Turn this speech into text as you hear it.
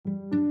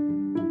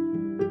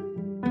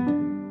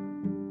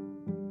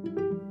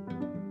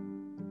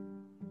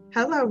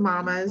Hello,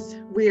 mamas.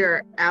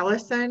 We're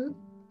Allison,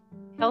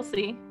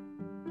 Kelsey,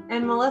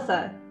 and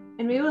Melissa,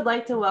 and we would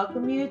like to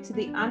welcome you to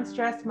the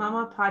Unstressed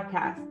Mama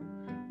podcast,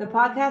 the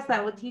podcast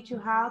that will teach you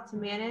how to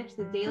manage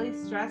the daily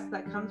stress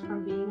that comes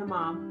from being a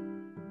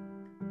mom.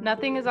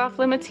 Nothing is off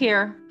limits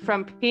here.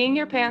 From peeing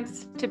your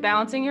pants to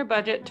balancing your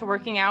budget to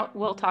working out,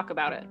 we'll talk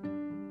about it.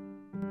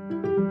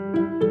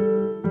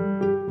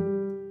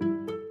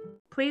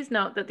 Please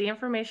note that the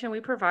information we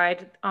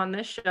provide on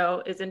this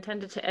show is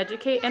intended to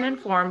educate and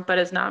inform, but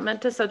is not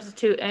meant to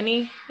substitute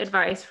any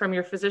advice from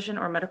your physician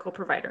or medical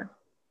provider.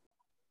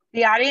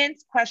 The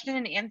audience question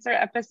and answer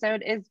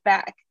episode is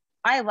back.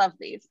 I love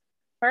these.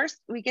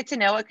 First, we get to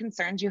know what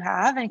concerns you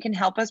have and can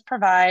help us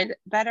provide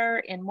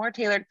better and more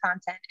tailored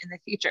content in the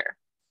future.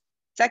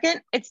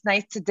 Second, it's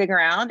nice to dig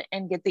around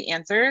and get the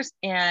answers.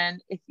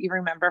 And if you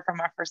remember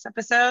from our first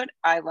episode,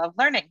 I love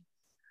learning.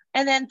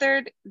 And then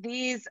third,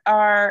 these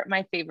are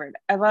my favorite.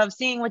 I love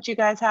seeing what you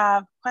guys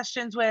have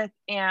questions with,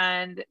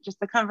 and just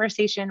the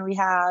conversation we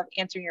have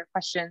answering your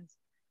questions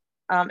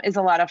is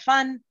a lot of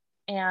fun.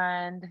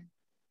 And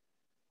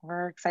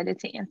we're excited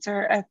to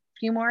answer a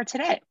few more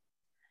today.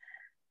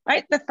 All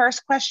right, the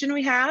first question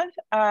we have,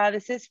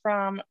 this is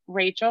from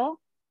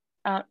Rachel.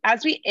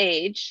 As we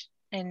age,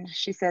 and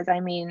she says, I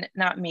mean,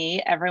 not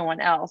me, everyone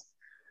else,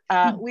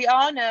 we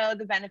all know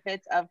the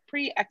benefits of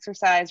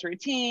pre-exercise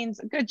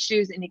routines, good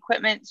shoes and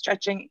equipment,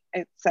 stretching,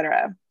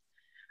 etc.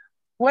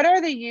 What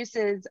are the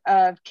uses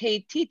of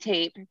KT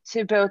tape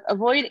to both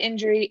avoid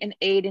injury and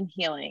aid in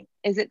healing?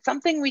 Is it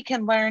something we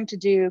can learn to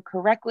do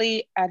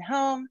correctly at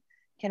home?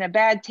 Can a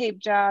bad tape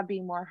job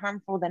be more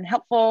harmful than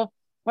helpful?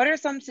 What are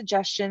some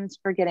suggestions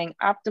for getting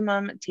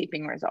optimum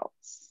taping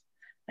results?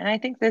 And I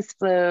think this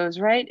flows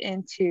right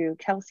into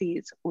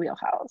Kelsey's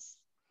wheelhouse.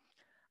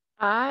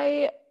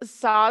 I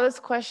saw this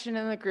question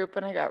in the group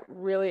and I got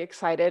really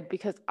excited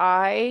because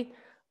I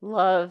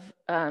love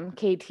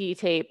KT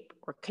tape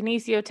or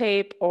kinesio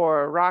tape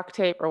or rock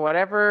tape or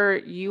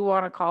whatever you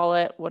want to call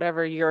it,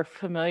 whatever you're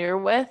familiar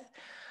with.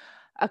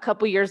 A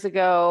couple years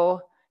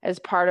ago, as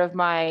part of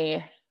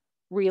my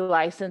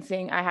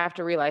relicensing, I have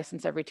to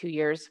relicense every 2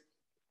 years.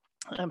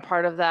 And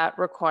part of that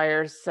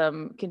requires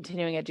some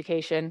continuing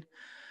education.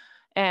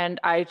 And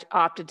I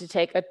opted to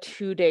take a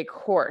 2-day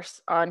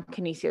course on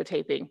kinesio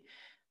taping.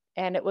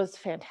 And it was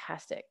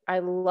fantastic. I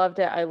loved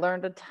it. I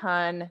learned a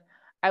ton.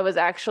 I was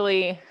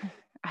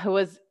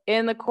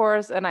in the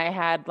course and I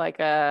had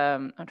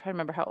I'm trying to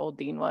remember how old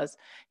Dean was.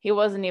 He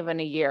wasn't even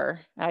a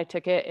year. I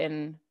took it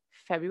in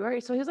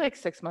February. So he was like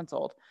 6 months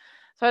old.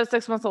 So I had a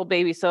 6-month-old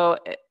baby. So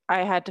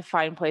I had to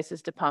find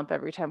places to pump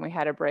every time we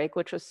had a break,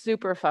 which was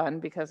super fun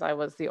because I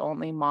was the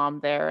only mom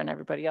there and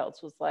everybody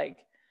else was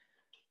like,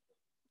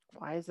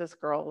 why is this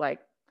girl like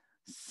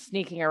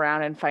sneaking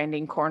around and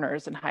finding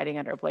corners and hiding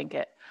under a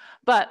blanket?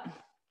 But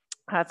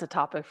that's a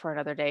topic for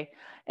another day.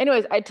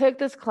 Anyways, I took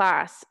this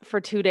class for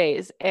 2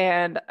 days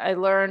and I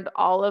learned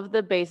all of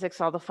the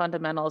basics, all the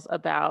fundamentals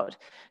about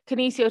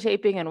kinesio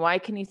taping and why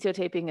kinesio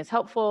taping is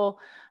helpful.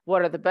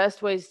 What are the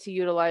best ways to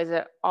utilize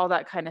it? All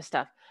that kind of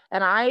stuff.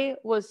 And I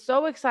was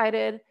so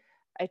excited.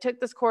 I took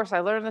this course, I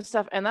learned this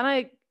stuff, and then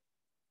I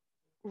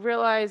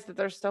realized that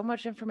there's so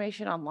much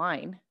information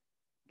online.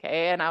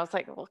 Okay. And I was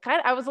like, well,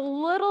 I was a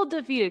little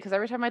defeated because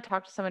every time I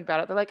talk to someone about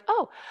it, they're like,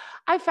 oh,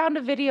 I found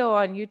a video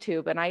on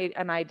YouTube and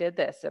I did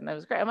this and it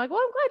was great. I'm like, well,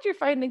 I'm glad you're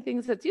finding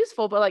things that's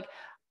useful, but like,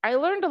 I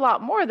learned a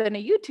lot more than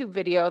a YouTube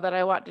video that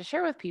I want to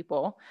share with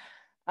people.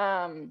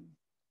 And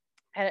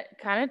it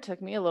kind of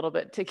took me a little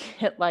bit to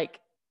get like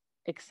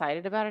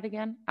excited about it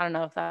again. I don't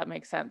know if that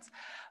makes sense,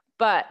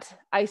 but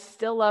I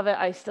still love it.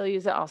 I still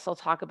use it. I'll still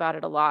talk about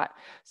it a lot.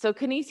 So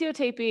kinesio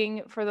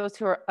taping, for those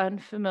who are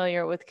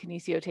unfamiliar with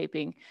kinesio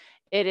taping,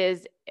 it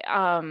is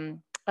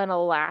an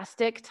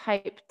elastic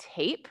type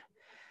tape.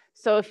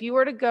 So if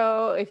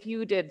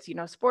you did,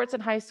 sports in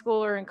high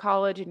school or in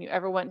college and you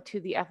ever went to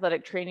the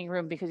athletic training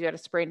room because you had a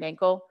sprained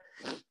ankle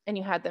and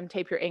you had them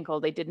tape your ankle,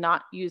 they did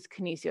not use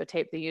kinesio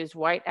tape. They used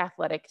white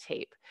athletic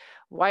tape.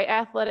 White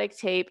athletic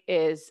tape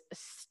is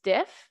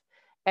stiff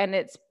and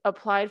it's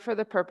applied for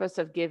the purpose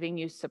of giving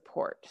you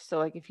support. So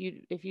like if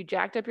you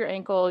jacked up your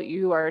ankle,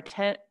 you are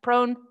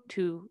prone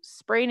to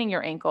spraining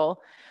your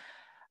ankle,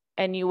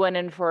 and you went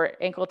in for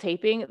ankle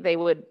taping, they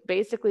would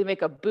basically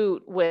make a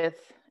boot with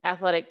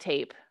athletic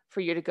tape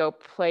for you to go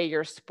play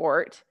your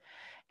sport.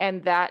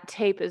 And that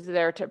tape is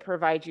there to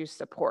provide you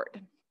support.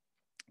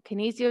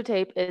 Kinesio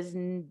tape is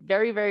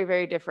very, very,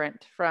 very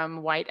different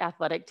from white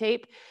athletic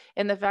tape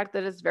in the fact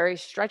that it's very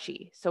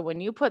stretchy. So when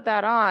you put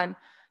that on,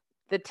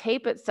 the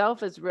tape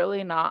itself is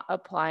really not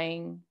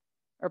applying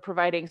or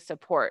providing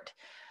support.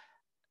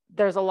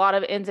 There's a lot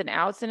of ins and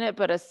outs in it,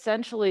 but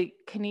essentially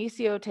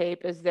kinesio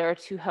tape is there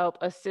to help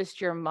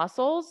assist your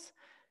muscles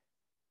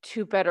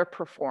to better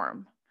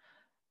perform.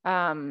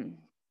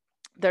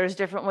 There's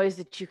different ways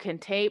that you can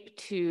tape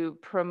to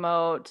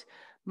promote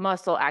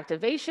muscle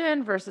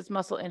activation versus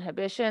muscle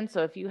inhibition.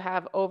 So if you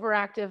have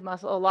overactive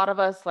muscle, a lot of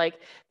us, like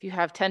if you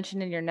have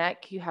tension in your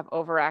neck, you have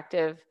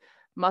overactive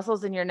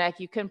muscles in your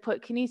neck, you can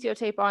put kinesio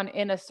tape on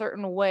in a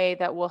certain way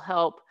that will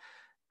help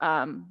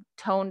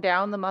tone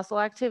down the muscle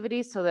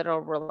activity so that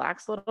it'll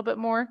relax a little bit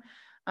more.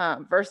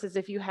 Versus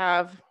if you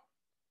have,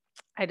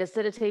 I just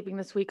did a taping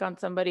this week on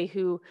somebody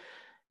who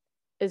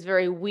is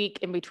very weak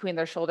in between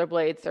their shoulder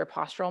blades, their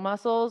postural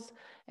muscles.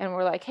 And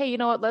we're like, hey, you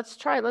know what, let's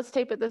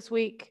tape it this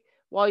week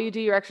while you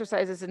do your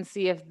exercises and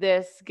see if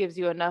this gives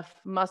you enough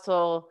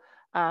muscle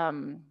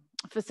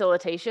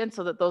facilitation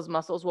so that those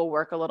muscles will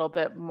work a little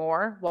bit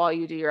more while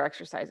you do your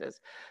exercises.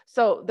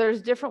 So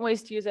there's different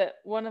ways to use it.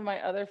 One of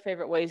my other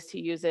favorite ways to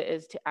use it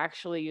is to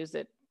actually use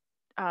it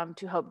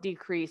to help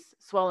decrease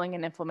swelling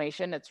and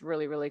inflammation. It's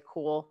really, really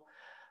cool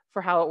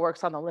for how it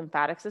works on the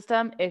lymphatic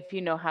system if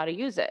you know how to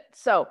use it.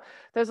 So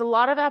there's a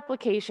lot of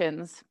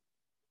applications,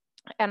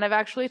 and I've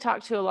actually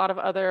talked to a lot of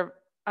other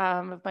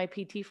of my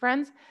PT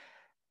friends.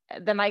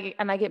 Then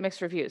I get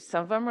mixed reviews.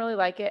 Some of them really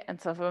like it,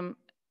 and some of them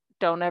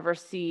don't ever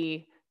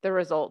see the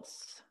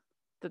results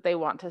that they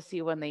want to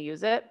see when they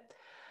use it.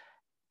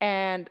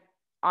 And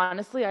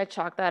honestly, I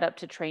chalk that up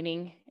to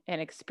training and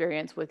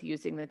experience with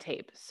using the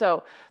tape.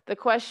 So the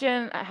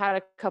question, I had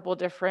a couple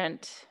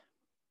different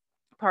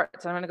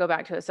parts. I'm going to go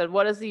back to it. It said,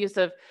 what is the use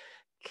of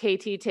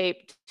KT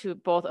tape to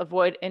both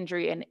avoid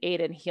injury and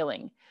aid in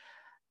healing?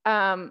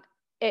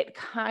 It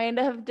kind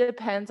of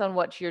depends on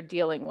what you're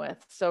dealing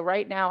with. So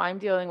right now I'm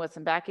dealing with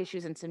some back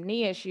issues and some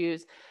knee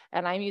issues,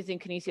 and I'm using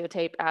Kinesio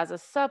tape as a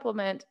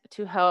supplement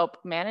to help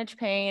manage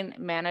pain,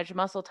 manage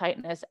muscle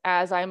tightness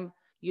as I'm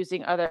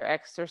using other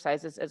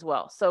exercises as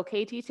well. So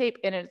KT tape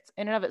in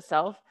and of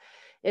itself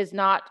is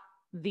not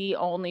the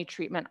only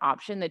treatment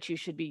option that you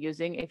should be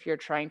using if you're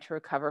trying to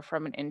recover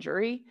from an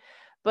injury,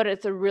 but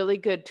it's a really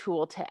good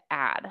tool to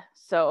add.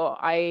 So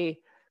a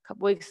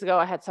couple weeks ago,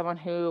 I had someone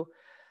who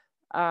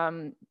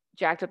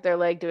jacked up their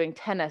leg doing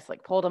tennis,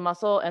 like pulled a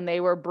muscle, and they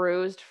were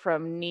bruised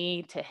from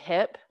knee to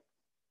hip.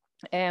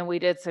 And we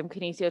did some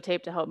Kinesio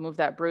tape to help move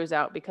that bruise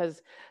out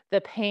because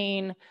the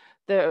pain,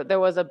 there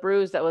was a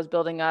bruise that was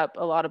building up,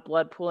 a lot of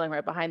blood pooling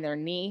right behind their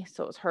knee.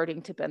 So it was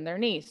hurting to bend their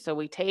knee. So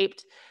we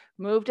taped,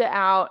 moved it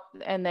out,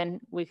 and then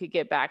we could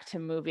get back to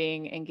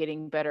moving and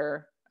getting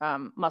better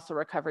muscle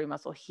recovery,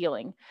 muscle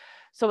healing.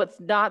 So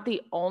it's not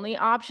the only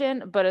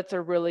option, but it's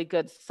a really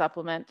good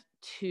supplement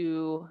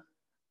to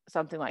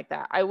something like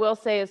that. I will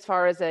say, as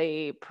far as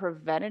a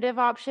preventative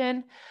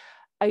option,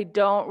 I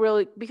don't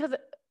really, because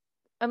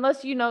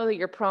unless you know that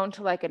you're prone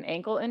to like an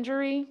ankle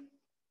injury,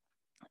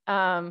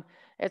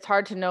 it's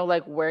hard to know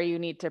like where you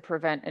need to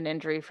prevent an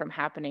injury from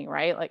happening,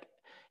 right? Like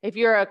if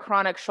you're a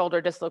chronic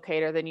shoulder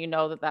dislocator, then you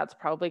know that that's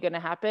probably going to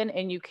happen,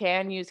 and you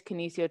can use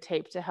Kinesio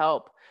tape to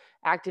help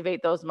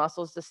activate those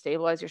muscles to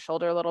stabilize your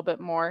shoulder a little bit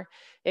more.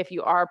 If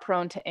you are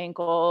prone to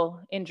ankle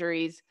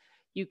injuries,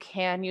 you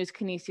can use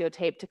Kinesio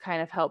tape to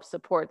kind of help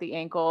support the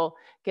ankle,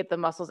 get the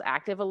muscles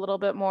active a little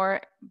bit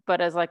more.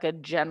 But as like a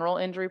general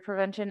injury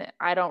prevention,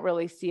 I don't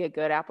really see a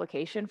good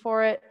application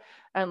for it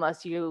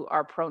unless you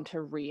are prone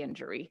to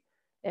re-injury,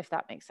 if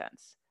that makes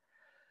sense.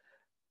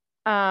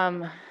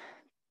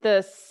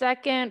 The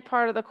second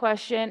part of the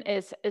question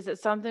is it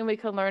something we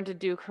can learn to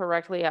do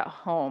correctly at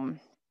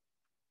home?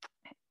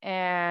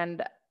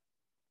 And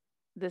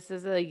this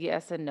is a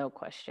yes and no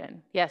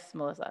question. Yes,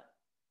 Melissa.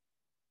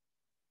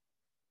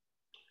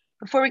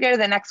 Before we go to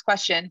the next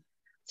question,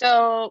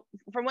 so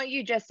from what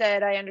you just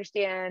said, I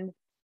understand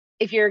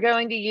if you're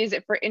going to use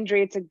it for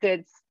injury, it's a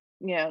good,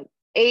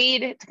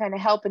 aid to kind of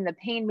help in the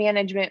pain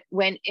management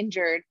when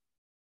injured,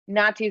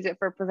 not to use it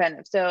for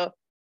preventive. So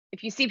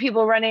if you see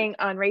people running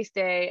on race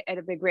day at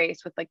a big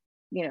race with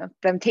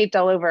them taped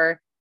all over,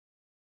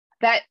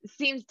 that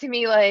seems to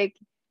me like,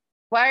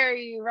 why are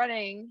you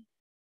running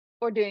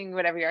or doing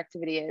whatever your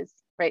activity is,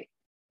 right,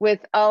 with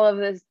all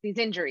of these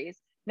injuries?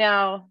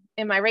 Now,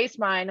 in my race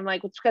mind, I'm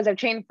like, well, it's because I've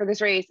trained for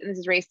this race and this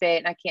is race day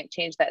and I can't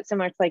change that.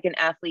 Similar to like an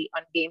athlete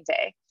on game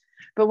day.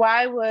 But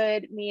why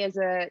would me as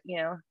a,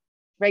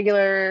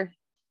 regular,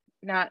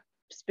 not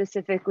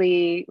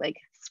specifically like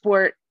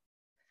sport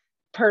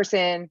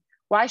person,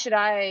 why should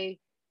I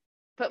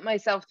put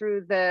myself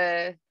through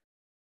the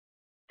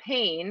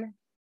pain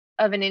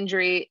of an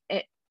injury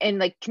and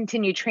like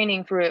continue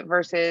training through it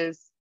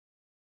versus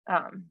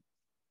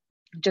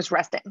just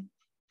resting?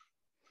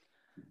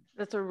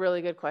 That's a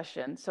really good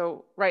question.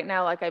 So right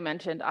now, like I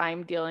mentioned,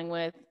 I'm dealing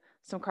with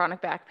some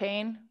chronic back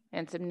pain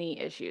and some knee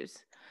issues.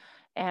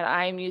 And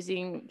I'm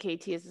using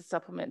KT as a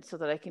supplement so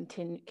that I can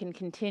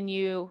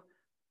continue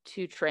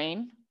to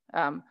train.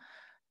 And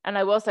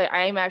I will say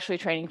I am actually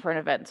training for an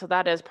event, so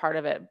that is part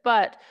of it.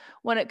 But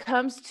when it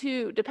comes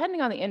to,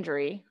 depending on the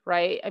injury,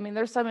 right? I mean,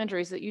 there's some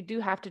injuries that you do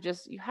have to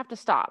you have to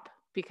stop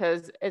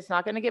because it's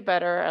not going to get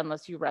better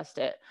unless you rest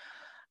it.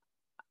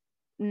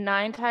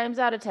 9 times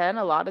out of 10,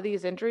 a lot of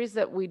these injuries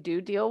that we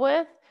do deal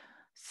with,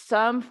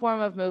 some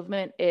form of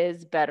movement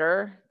is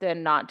better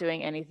than not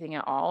doing anything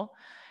at all.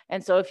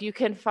 And so if you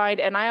can find,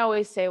 and I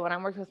always say when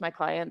I'm working with my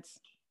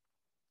clients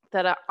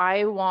that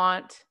I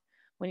want,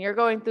 when you're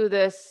going through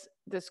this,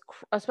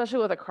 especially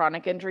with a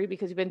chronic injury,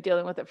 because you've been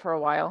dealing with it for a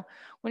while,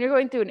 when you're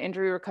going through an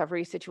injury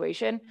recovery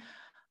situation,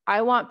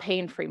 I want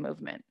pain-free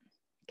movement.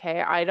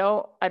 Okay. I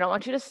don't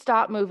want you to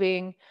stop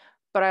moving,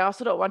 but I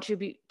also don't want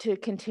you to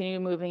continue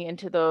moving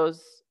into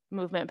those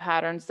movement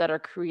patterns that are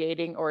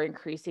creating or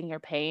increasing your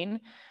pain.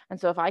 And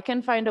so if I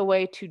can find a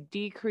way to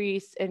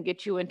decrease and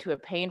get you into a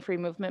pain-free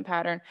movement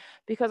pattern,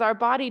 because our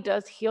body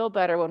does heal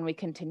better when we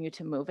continue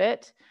to move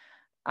it.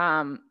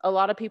 A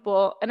lot of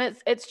people, and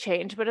it's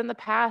changed, but in the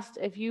past,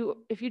 if you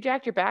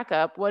jacked your back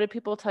up, what did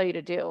people tell you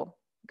to do?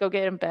 Go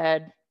get in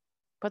bed,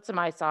 put some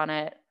ice on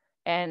it,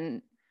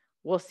 and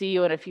we'll see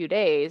you in a few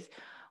days.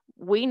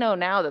 We know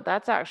now that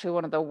that's actually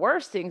one of the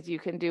worst things you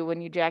can do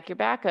when you jack your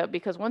back up,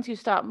 because once you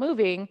stop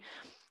moving,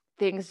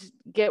 things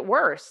get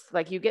worse.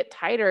 Like you get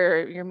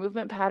tighter, your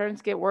movement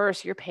patterns get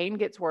worse, your pain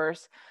gets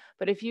worse.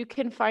 But if you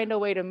can find a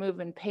way to move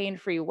in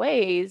pain-free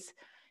ways,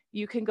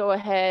 you can go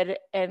ahead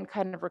and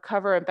kind of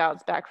recover and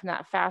bounce back from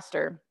that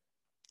faster.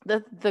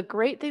 The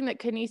great thing that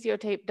kinesio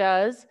tape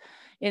does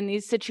in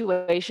these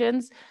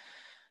situations,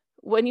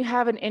 when you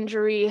have an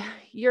injury,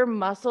 your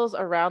muscles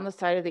around the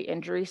site of the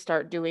injury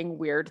start doing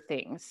weird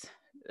things.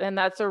 And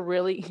that's a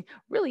really,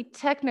 really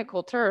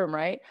technical term,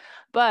 right?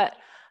 But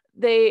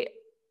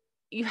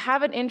you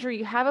have an injury,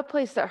 you have a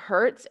place that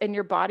hurts, and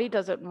your body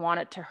doesn't want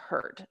it to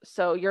hurt.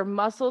 So your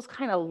muscles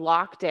kind of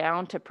lock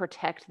down to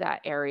protect that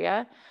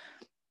area.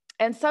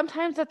 And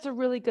sometimes that's a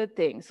really good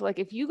thing. So like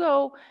if you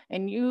go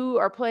and you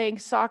are playing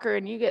soccer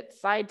and you get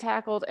side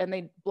tackled and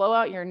they blow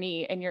out your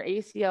knee and your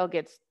ACL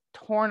gets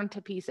torn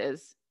to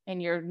pieces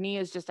and your knee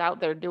is just out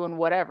there doing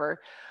whatever,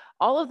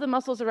 all of the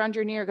muscles around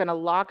your knee are going to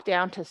lock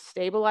down to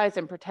stabilize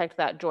and protect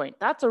that joint.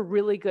 That's a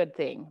really good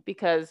thing,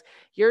 because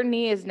your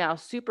knee is now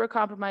super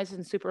compromised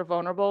and super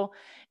vulnerable.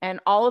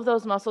 And all of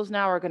those muscles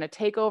now are going to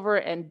take over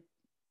and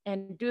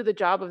do the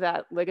job of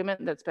that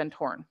ligament that's been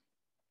torn.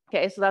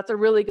 Okay, so that's a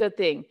really good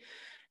thing.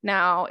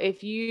 Now,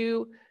 if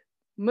you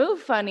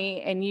move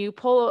funny and you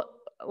pull,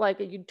 like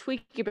you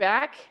tweak your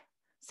back,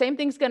 same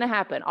thing's going to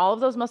happen. All of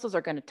those muscles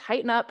are going to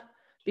tighten up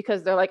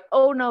because they're like,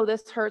 oh no,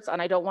 this hurts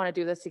and I don't want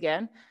to do this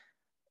again.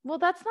 Well,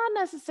 that's not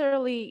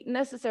necessarily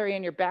necessary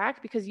in your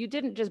back, because you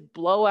didn't just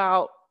blow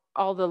out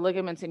all the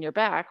ligaments in your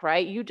back,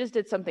 right? You just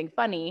did something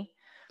funny,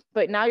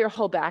 but now your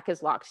whole back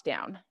is locked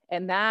down.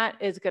 And that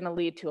is going to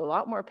lead to a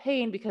lot more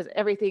pain because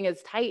everything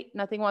is tight,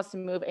 nothing wants to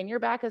move, and your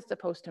back is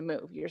supposed to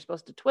move. You're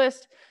supposed to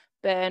twist,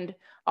 bend,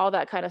 all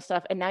that kind of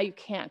stuff. And now you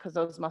can't, because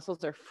those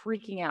muscles are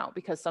freaking out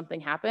because something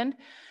happened.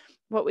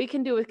 What we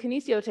can do with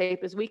kinesio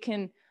tape is we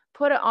can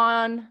put it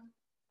on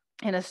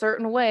in a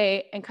certain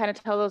way and kind of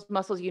tell those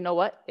muscles, you know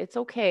what, it's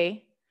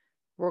okay.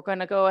 We're going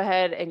to go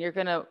ahead and you're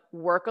going to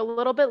work a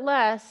little bit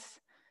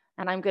less.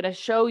 And I'm going to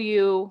show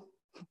you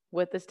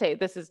with this tape.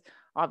 This is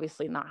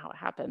obviously not how it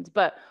happens,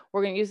 but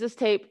we're going to use this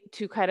tape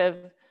to kind of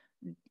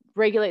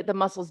regulate the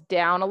muscles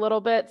down a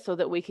little bit so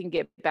that we can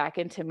get back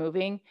into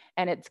moving,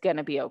 and it's going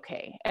to be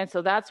okay. And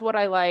so that's what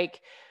I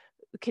like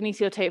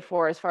kinesio tape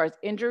for as far as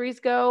injuries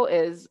go,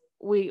 is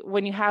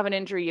when you have an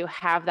injury, you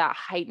have that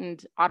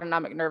heightened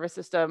autonomic nervous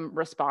system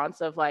response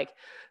of like,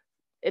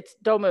 it's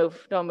don't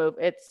move.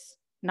 It's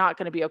not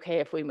going to be okay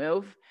if we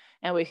move.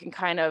 And we can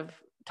kind of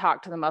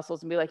talk to the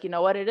muscles and be like, you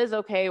know what, it is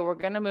okay. We're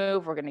going to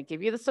move. We're going to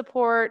give you the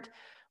support.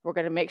 We're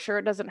going to make sure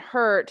it doesn't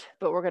hurt,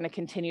 but we're going to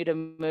continue to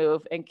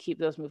move and keep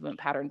those movement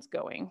patterns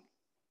going.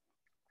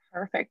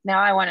 Perfect. Now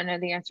I want to know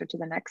the answer to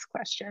the next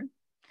question.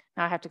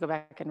 Now I have to go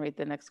back and read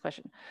the next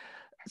question.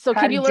 So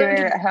How can do you do learn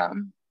it to at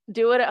home?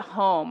 do it at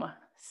home?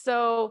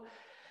 So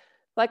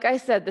like I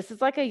said, this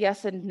is like a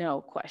yes and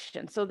no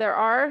question. So there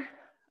are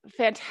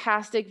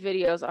fantastic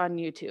videos on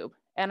YouTube.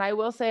 And I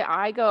will say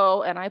I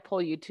go and I pull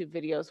YouTube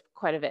videos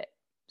quite a bit.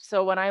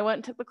 So when I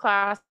went to the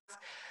class,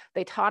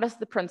 they taught us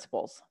the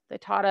principles. They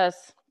taught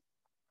us,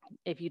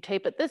 if you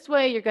tape it this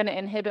way, you're going to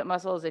inhibit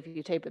muscles. If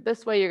you tape it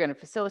this way, you're going to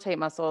facilitate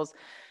muscles.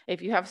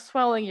 If you have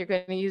swelling, you're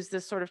going to use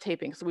this sort of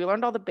taping. So we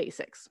learned all the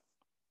basics.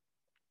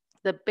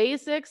 The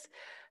basics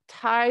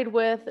tied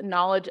with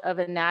knowledge of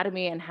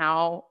anatomy and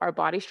how our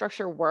body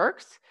structure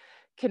works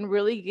can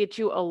really get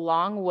you a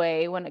long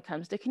way when it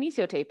comes to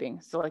kinesio taping.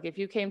 So like if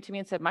you came to me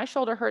and said, my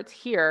shoulder hurts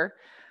here,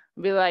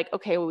 I'd be like,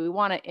 okay, well, we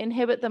want to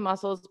inhibit the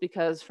muscles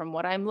because from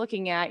what I'm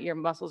looking at, your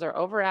muscles are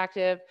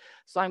overactive.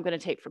 So I'm going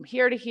to tape from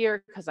here to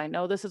here because I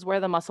know this is where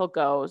the muscle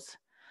goes.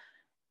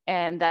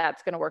 And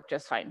that's going to work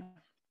just fine.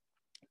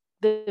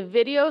 The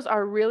videos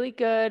are really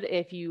good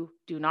if you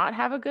do not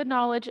have a good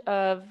knowledge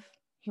of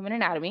human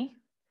anatomy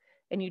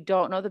and you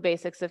don't know the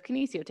basics of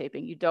kinesio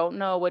taping. You don't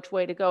know which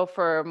way to go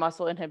for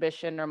muscle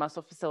inhibition or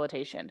muscle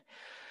facilitation.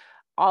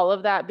 All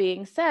of that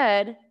being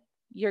said,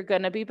 you're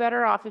going to be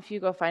better off if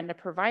you go find a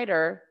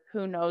provider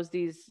who knows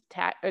these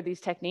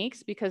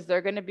techniques, because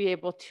they're going to be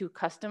able to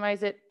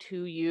customize it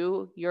to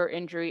you, your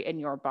injury, and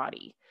your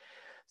body.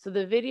 So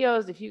the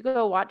videos, if you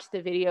go watch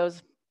the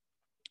videos,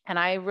 and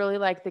I really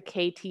like the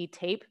KT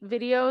tape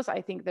videos.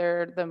 I think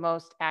they're the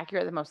most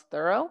accurate, the most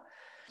thorough.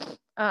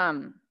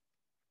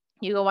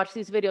 You go watch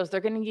these videos, they're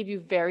going to give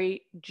you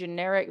very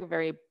generic,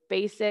 very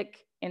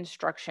basic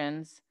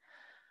instructions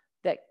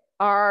that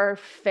are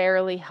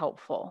fairly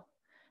helpful.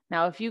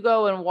 Now, if you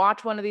go and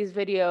watch one of these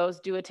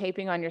videos, do a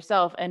taping on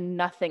yourself and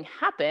nothing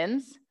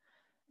happens,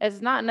 It's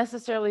not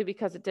necessarily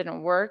because it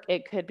didn't work.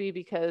 It could be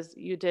because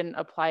you didn't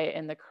apply it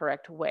in the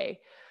correct way.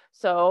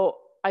 So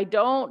I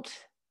don't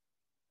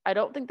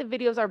think the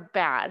videos are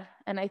bad.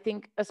 And I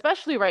think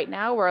especially right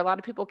now where a lot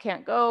of people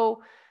can't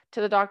go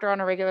to the doctor on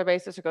a regular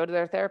basis or go to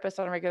their therapist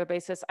on a regular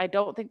basis, I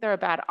don't think they're a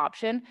bad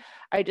option.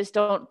 I just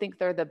don't think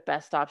they're the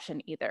best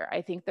option either.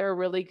 I think they're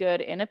really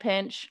good in a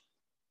pinch.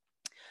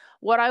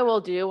 What I will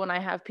do when I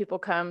have people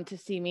come to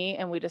see me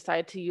and we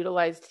decide to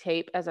utilize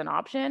tape as an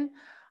option,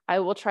 I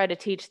will try to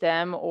teach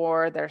them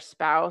or their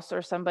spouse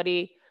or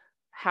somebody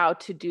how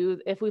to do,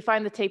 if we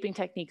find the taping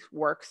techniques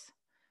works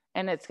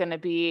and it's going to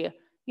be,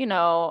 you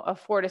know, a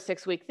 4 to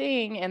 6 week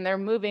thing and they're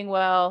moving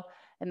well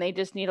and they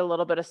just need a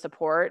little bit of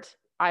support,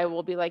 I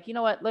will be like, you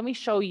know what, let me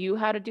show you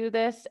how to do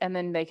this. And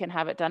then they can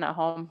have it done at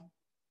home.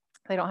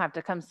 They don't have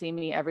to come see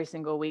me every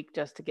single week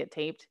just to get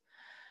taped.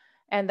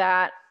 And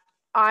that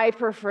I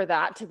prefer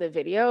that to the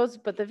videos,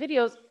 but the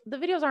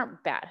videos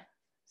aren't bad.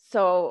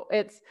 So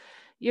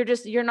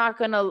you're not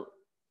going to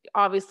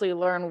obviously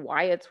learn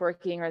why it's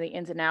working or the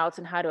ins and outs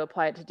and how to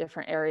apply it to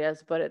different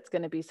areas, but it's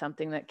going to be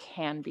something that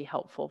can be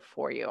helpful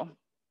for you.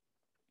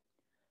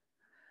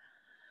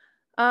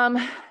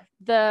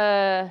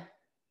 The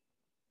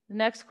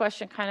next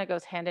question kind of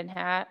goes hand in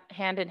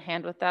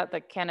hand with that.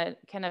 Can a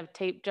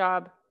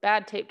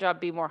bad tape job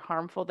be more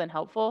harmful than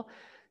helpful?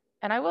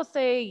 And I will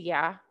say,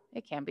 yeah,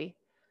 it can be.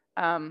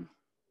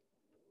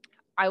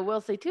 I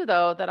will say too,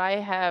 though, that I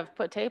have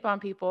put tape on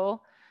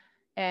people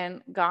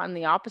and gotten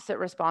the opposite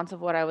response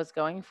of what I was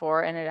going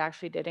for. And it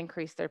actually did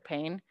increase their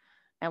pain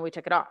and we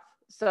took it off.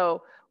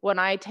 So when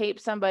I tape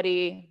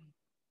somebody,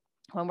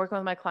 when working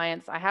with my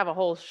clients, I have a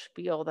whole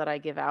spiel that I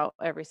give out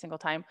every single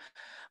time.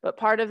 But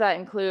part of that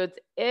includes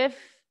if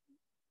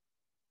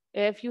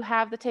you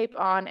have the tape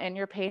on and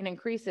your pain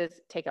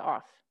increases, take it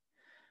off.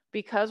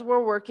 Because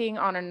we're working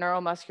on a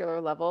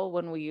neuromuscular level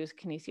when we use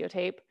kinesio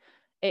tape,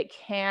 it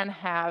can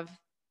have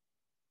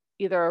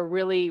either a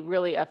really,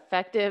 really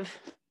effective,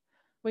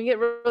 we can get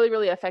really,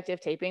 really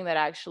effective taping that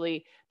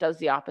actually does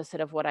the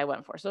opposite of what I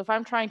went for. So if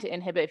I'm trying to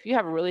inhibit, if you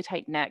have a really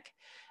tight neck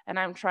and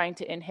I'm trying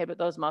to inhibit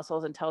those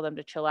muscles and tell them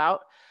to chill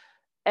out,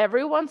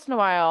 every once in a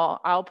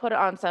while, I'll put it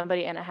on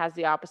somebody and it has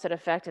the opposite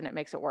effect and it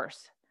makes it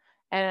worse.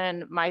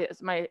 And my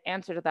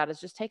answer to that is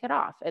just take it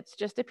off. It's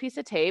just a piece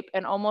of tape.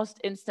 And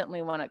almost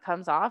instantly when it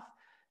comes off,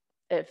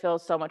 it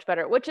feels so much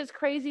better, which is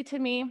crazy to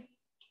me.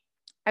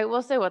 I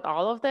will say with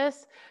all of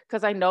this,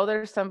 because I know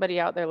there's somebody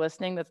out there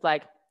listening that's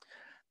like,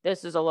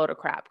 this is a load of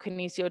crap.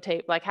 Kinesio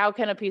tape, like how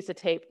can a piece of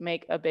tape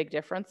make a big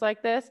difference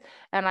like this?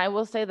 And I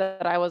will say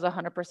that I was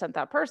 100%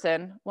 that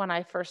person when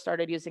I first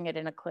started using it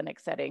in a clinic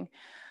setting.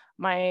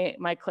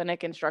 My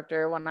clinic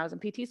instructor when I was in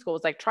PT school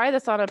was like, try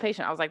this on a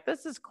patient. I was like,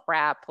 this is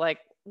crap. Like,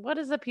 what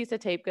is a piece of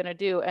tape going to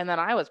do? And then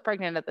I was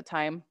pregnant at the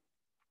time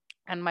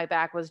and my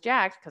back was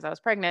jacked because I was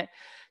pregnant.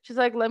 She's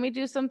like, let me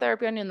do some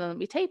therapy on you and then let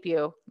me tape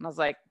you. And I was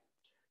like,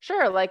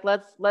 sure, like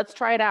let's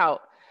try it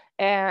out.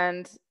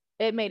 And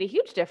it made a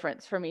huge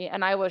difference for me.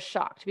 And I was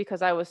shocked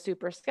because I was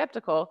super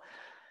skeptical.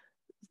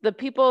 The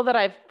people that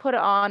I've put it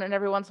on, and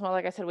every once in a while,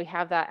 like I said, we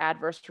have that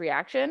adverse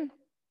reaction.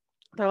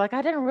 They're like,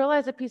 I didn't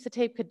realize a piece of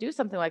tape could do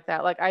something like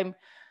that. Like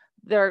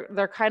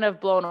they're kind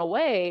of blown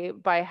away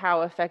by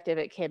how effective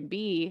it can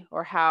be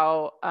or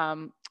how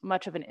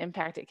much of an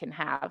impact it can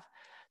have.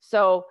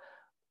 So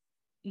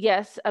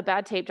yes, a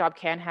bad tape job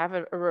can have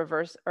a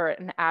reverse or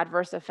an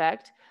adverse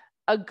effect.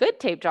 A good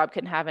tape job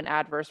can have an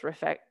adverse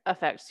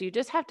effect. So you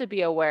just have to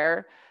be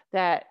aware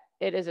that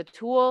it is a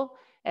tool.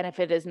 And if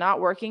it is not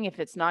working, if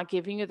it's not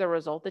giving you the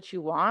result that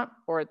you want,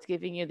 or it's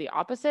giving you the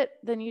opposite,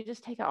 then you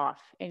just take it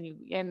off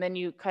and then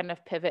you kind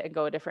of pivot and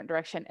go a different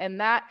direction. And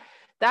that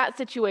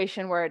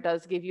situation where it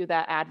does give you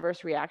that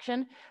adverse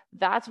reaction,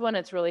 that's when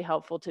it's really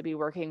helpful to be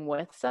working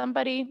with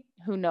somebody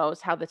who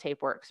knows how the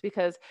tape works.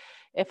 Because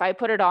if I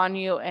put it on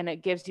you and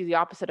it gives you the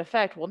opposite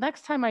effect, well,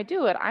 next time I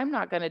do it, I'm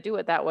not going to do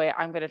it that way.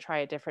 I'm going to try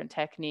a different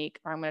technique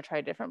or I'm going to try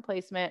a different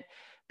placement,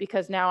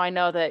 because now I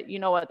know that, you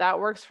know what, that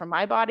works for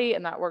my body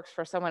and that works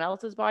for someone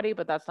else's body,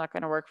 but that's not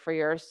going to work for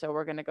yours. So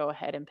we're going to go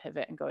ahead and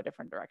pivot and go a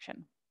different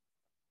direction.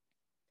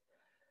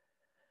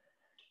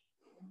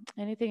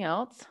 Anything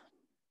else?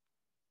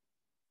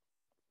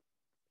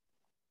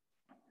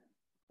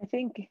 I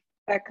think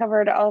that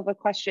covered all of the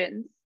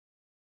questions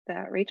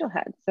that Rachel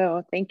had.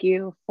 So thank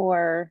you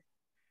for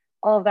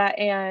all of that.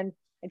 And,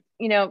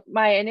 you know,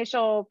 my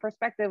initial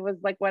perspective was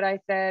like what I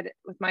said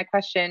with my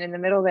question in the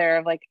middle there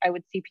of like, I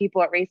would see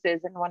people at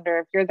races and wonder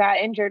if you're that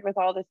injured with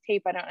all this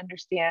tape, I don't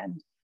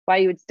understand why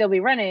you would still be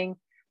running.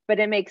 But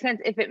it makes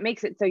sense if it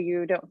makes it so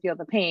you don't feel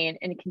the pain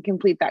and it can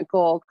complete that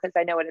goal. Because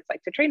I know what it's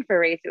like to train for a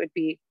race. It would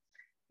be,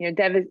 you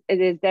know,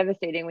 it is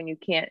devastating when you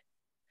can't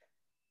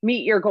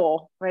meet your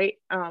goal, right?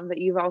 That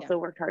you've also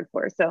worked hard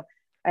for. So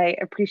I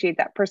appreciate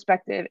that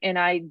perspective. And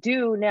I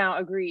do now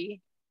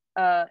agree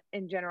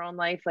in general in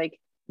life, like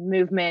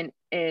movement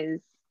is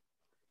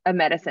a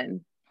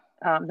medicine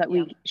that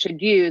we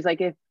should use. Like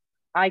if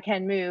I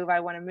can move, I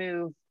want to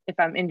move if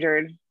I'm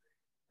injured,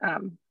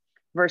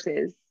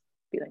 versus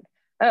be like,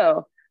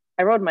 oh,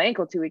 I rolled my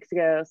ankle 2 weeks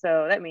ago,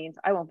 so that means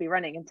I won't be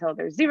running until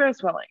there's zero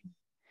swelling.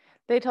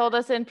 They told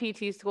us in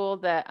PT school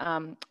that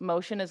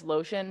motion is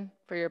lotion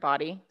for your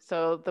body.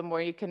 So the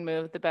more you can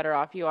move, the better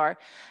off you are.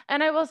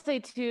 And I will say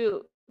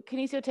too,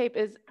 kinesio tape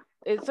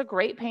it's a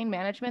great pain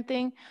management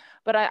thing,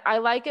 but I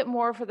like it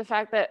more for the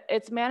fact that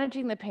it's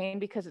managing the pain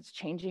because it's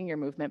changing your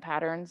movement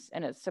patterns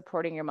and it's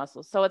supporting your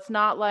muscles. So it's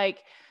not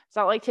like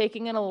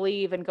taking in a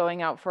leave and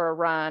going out for a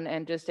run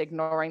and just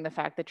ignoring the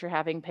fact that you're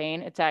having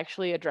pain. It's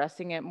actually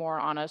addressing it more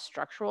on a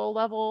structural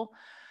level.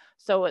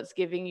 So it's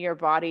giving your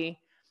body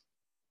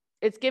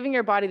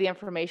the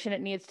information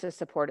it needs to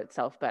support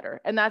itself better.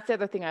 And that's the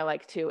other thing I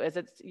like too, is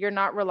you're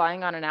not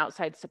relying on an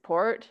outside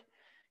support.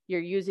 You're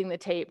using the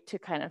tape to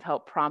kind of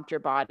help prompt your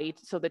body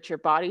so that your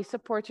body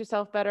supports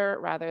yourself better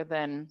rather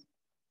than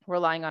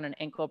relying on an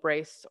ankle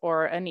brace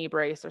or a knee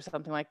brace or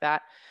something like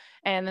that.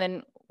 And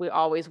then we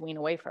always wean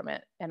away from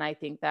it. And I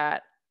think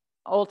that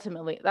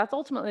that's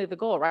ultimately the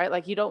goal, right?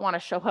 Like you don't want to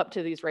show up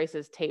to these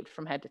races taped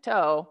from head to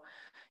toe.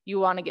 You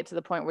want to get to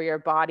the point where your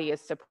body is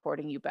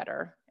supporting you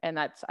better. And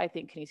I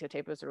think kinesio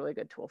tape is a really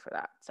good tool for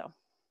that. So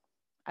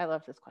I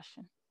love this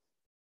question.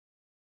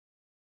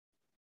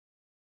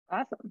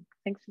 Awesome.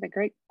 Thanks for the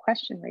great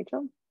question,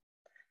 Rachel.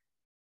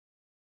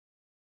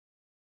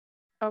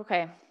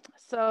 Okay,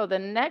 so the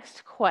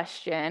next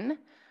question,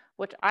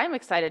 which I'm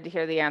excited to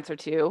hear the answer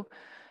to,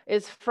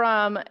 is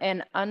from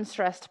an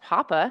unstressed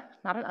papa,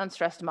 not an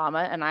unstressed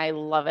mama, and I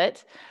love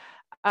it.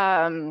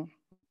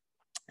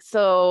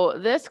 So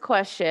this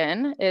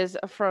question is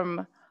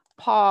from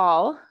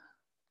Paul,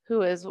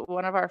 who is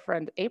one of our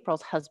friend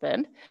April's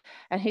husband.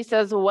 And he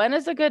says, when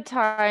is a good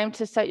time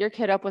to set your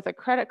kid up with a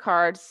credit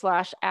card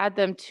 / add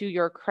them to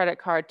your credit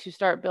card to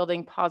start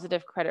building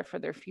positive credit for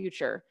their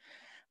future?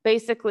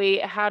 Basically,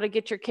 how to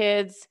get your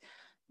kids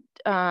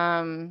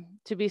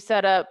to be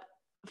set up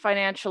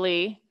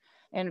financially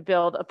and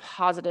build a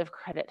positive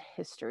credit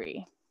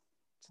history.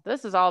 So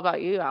this is all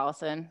about you,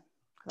 Allison,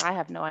 because I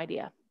have no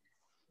idea.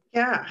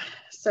 Yeah,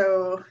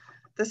 so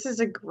this is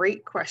a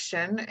great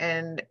question.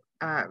 And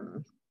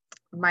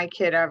my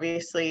kid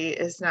obviously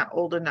is not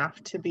old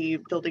enough to be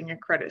building a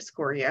credit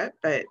score yet,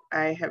 but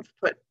I have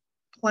put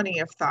plenty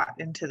of thought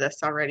into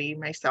this already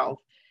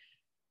myself.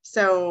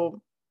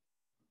 So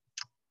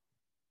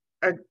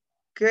a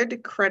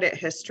good credit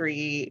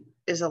history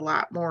is a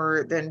lot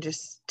more than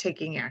just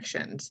taking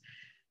actions.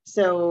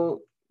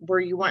 So where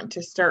you want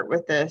to start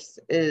with this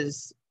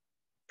is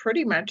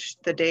pretty much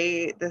the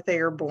day that they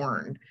are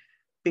born,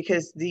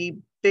 because the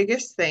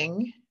biggest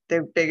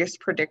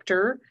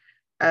predictor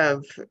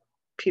of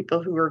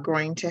people who are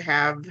going to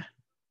have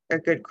a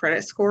good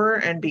credit score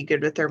and be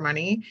good with their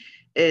money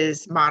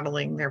is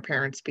modeling their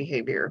parents'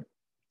 behavior.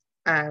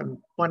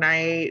 When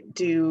I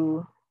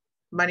do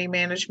money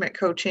management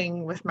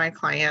coaching with my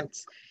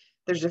clients,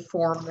 there's a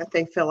form that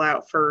they fill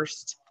out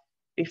first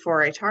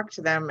before I talk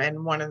to them.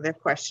 And one of the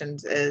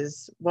questions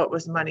is, what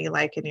was money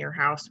like in your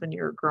house when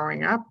you were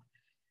growing up?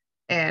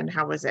 And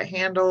how was it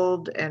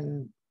handled?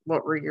 And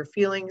what were your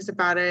feelings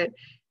about it?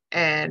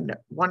 And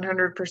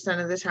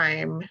 100% of the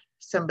time,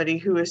 somebody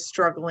who is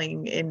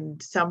struggling in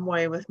some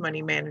way with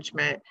money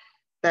management,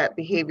 that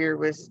behavior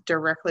was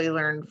directly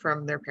learned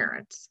from their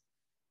parents.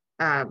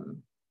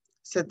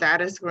 So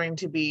that is going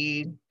to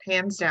be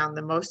hands down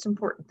the most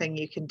important thing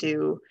you can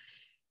do.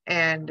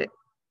 And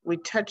we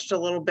touched a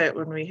little bit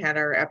when we had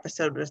our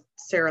episode with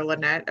Sarah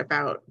Lynette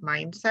about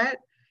mindset.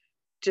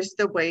 Just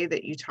the way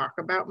that you talk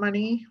about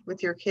money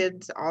with your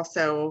kids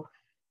also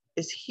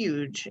is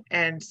huge.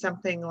 And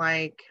something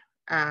like,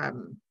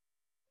 oh,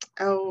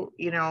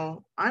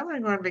 I want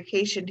to go on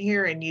vacation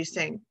here, and you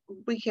saying,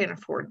 we can't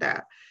afford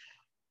that.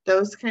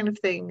 Those kind of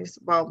things,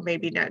 while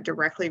maybe not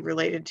directly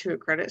related to a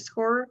credit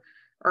score,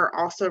 are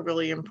also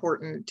really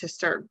important to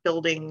start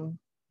building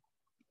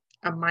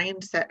a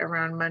mindset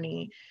around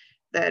money,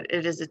 that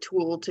it is a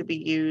tool to be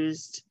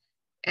used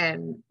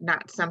and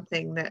not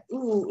something that,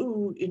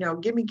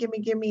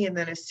 gimme. And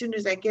then as soon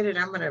as I get it,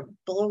 I'm going to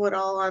blow it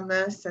all on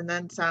this and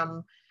then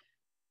some.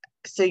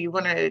 So you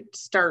want to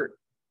start,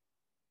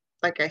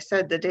 like I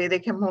said, the day they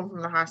come home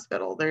from the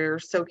hospital, they're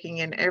soaking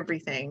in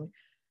everything.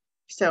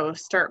 So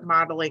start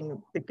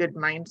modeling the good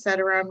mindset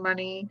around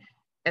money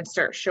and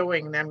start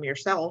showing them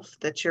yourself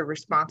that you're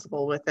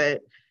responsible with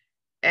it,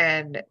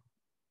 and,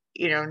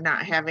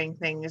 not having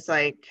things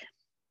like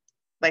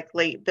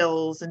late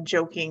bills and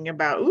joking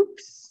about,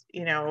 oops,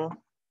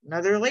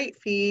 another late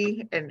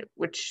fee, and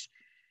which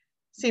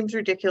seems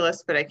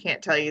ridiculous, but I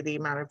can't tell you the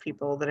amount of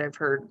people that I've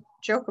heard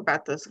joke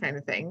about those kind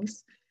of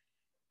things.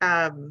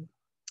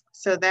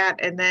 So that,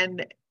 and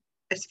then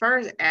as far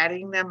as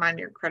adding them on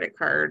your credit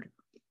card,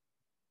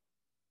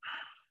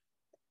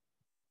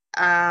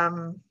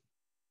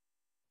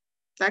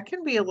 that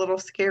can be a little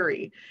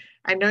scary.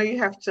 I know you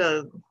have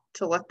to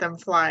let them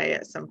fly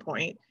at some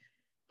point,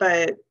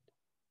 but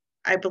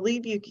I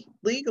believe you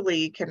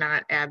legally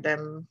cannot add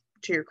them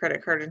to your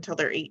credit card until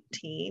they're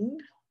 18.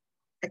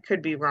 I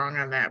could be wrong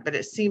on that, but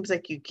it seems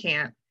like you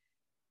can't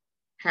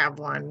have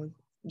one.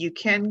 You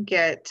can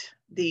get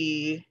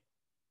the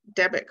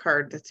debit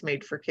card that's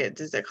made for kids.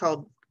 Is it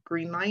called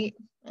Greenlight,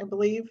 I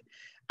believe.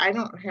 I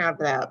don't have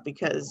that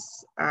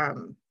because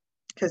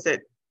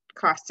it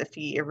costs a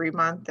fee every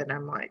month, and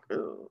I'm like,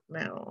 oh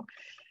no.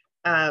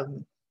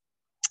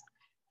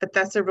 But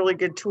that's a really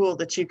good tool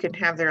that you can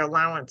have their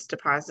allowance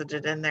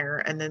deposited in there,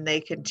 and then they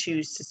can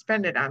choose to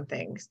spend it on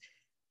things.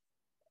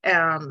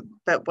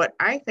 But what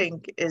I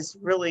think is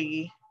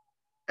really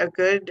a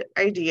good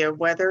idea,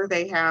 whether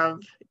they have,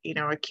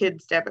 a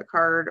kid's debit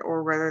card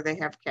or whether they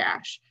have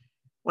cash,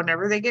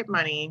 whenever they get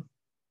money,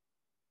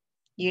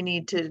 you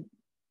need to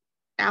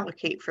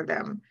allocate for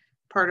them.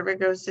 Part of it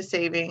goes to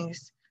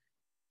savings,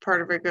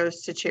 part of it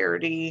goes to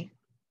charity,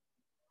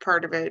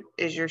 part of it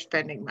is your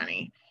spending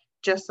money,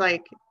 just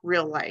like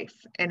real life.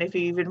 And if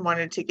you even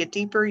wanted to get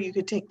deeper, you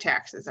could take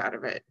taxes out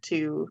of it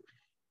to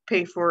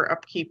pay for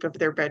upkeep of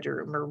their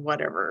bedroom or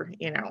whatever,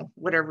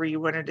 whatever you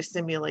wanted to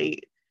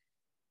simulate,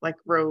 like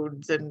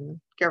roads and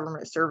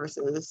government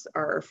services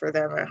are for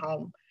them at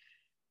home.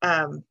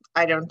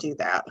 I don't do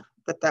that,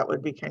 but that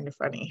would be kind of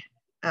funny.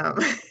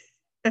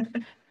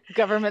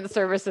 Government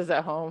services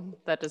at home.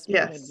 That just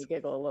made me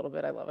giggle a little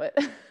bit. I love it.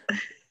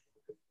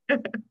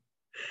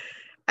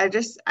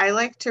 I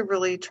like to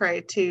really try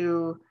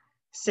to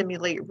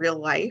simulate real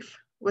life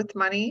with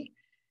money.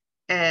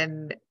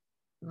 And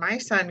my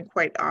son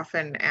quite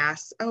often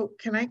asks, oh,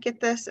 can I get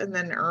this and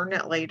then earn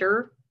it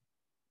later?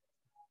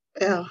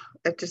 Oh,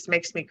 it just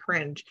makes me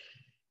cringe.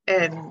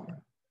 And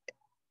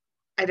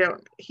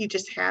he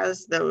just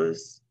has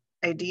those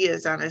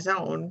ideas on his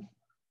own,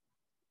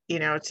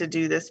 to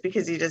do this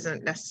because he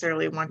doesn't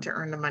necessarily want to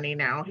earn the money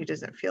now. He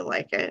doesn't feel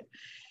like it.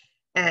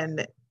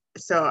 And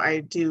so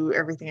I do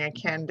everything I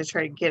can to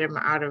try to get him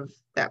out of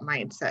that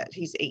mindset.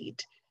 He's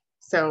 8.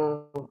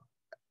 So,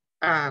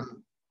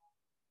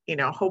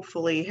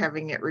 hopefully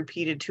having it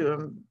repeated to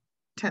him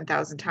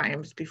 10,000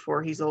 times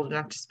before he's old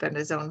enough to spend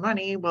his own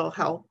money will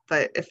help.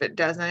 But if it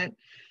doesn't,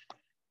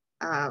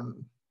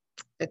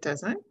 it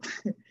doesn't.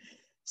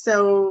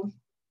 So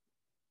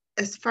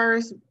as far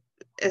as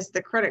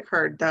the credit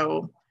card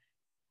though,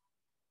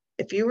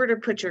 if you were to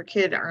put your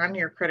kid on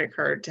your credit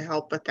card to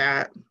help with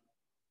that,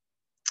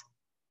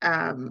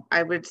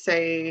 I would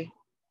say,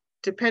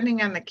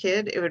 depending on the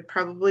kid, it would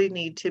probably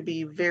need to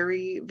be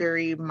very,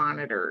 very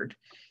monitored.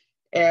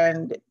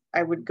 And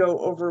I would go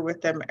over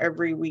with them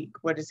every week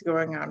what is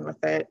going on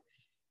with it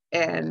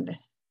and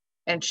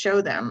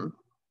show them,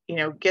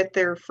 get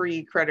their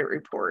free credit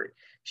report,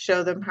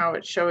 show them how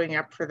it's showing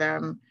up for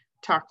them,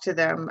 talk to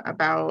them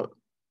about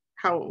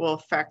how it will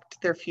affect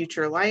their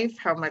future life,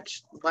 how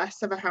much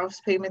less of a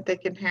house payment they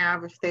can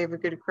have if they have a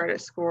good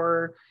credit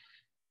score,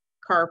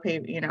 car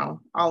payment,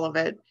 all of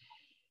it,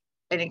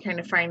 any kind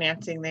of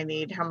financing they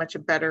need, how much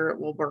better it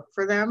will work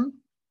for them.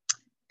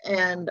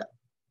 And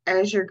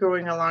as you're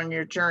going along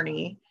your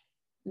journey,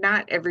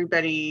 not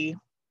everybody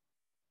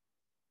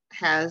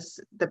has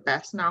the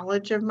best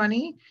knowledge of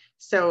money,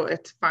 so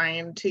it's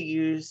fine to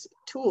use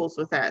tools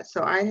with that.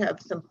 So I have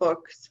some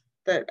books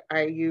that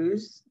I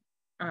use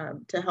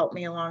to help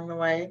me along the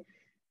way.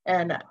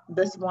 And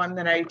this one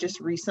that I just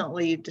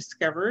recently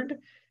discovered,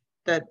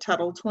 the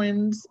Tuttle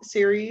Twins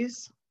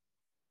series,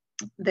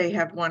 they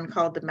have one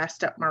called The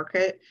Messed Up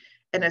Market,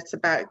 and it's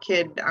about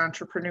kid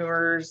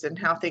entrepreneurs and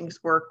how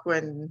things work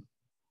when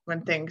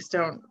things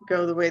don't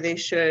go the way they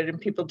should and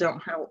people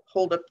don't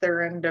hold up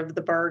their end of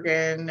the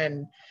bargain.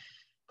 And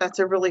that's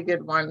a really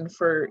good one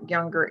for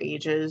younger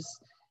ages.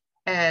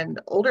 And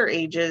older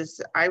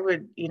ages, I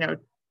would,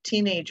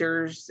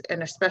 teenagers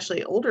and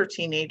especially older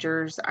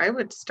teenagers, I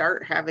would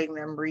start having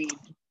them read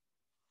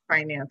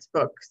finance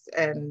books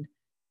and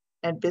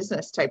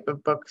business type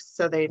of books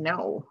so they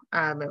know.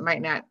 It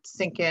might not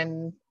sink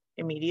in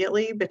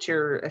immediately, but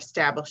you're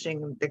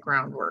establishing the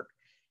groundwork.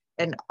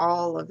 And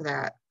all of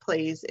that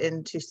plays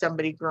into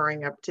somebody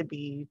growing up to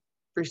be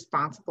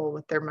responsible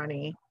with their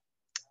money.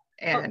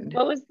 And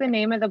what was the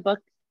name of the book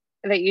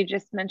that you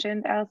just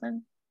mentioned,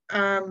 Allison?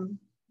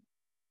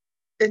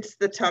 It's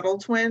the Tuttle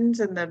Twins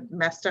and the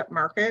Messed Up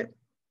Market.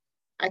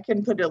 I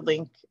can put a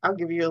link. I'll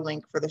give you a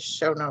link for the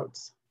show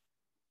notes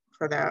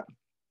for that.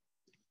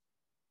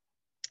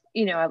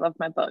 I love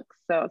my books.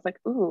 So I was like,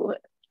 ooh,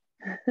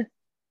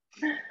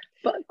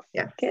 books,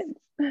 yeah, kids.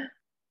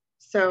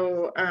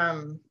 So,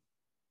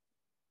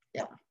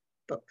 yeah,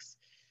 books.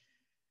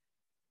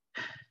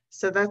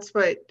 So that's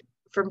what,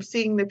 from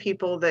seeing the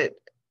people that,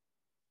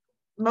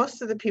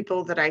 most of the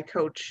people that I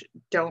coach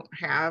don't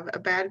have a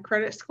bad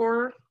credit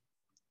score.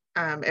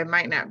 It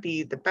might not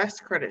be the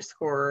best credit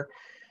score,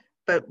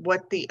 but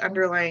what the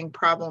underlying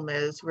problem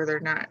is where they're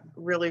not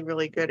really,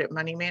 really good at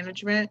money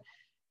management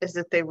is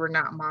that they were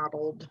not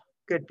modeled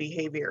good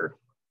behavior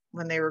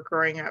when they were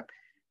growing up.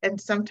 And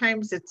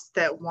sometimes it's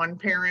that one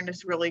parent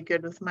is really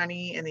good with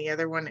money and the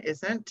other one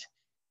isn't.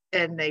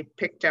 And they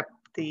picked up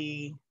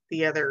the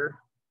other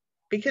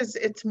because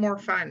it's more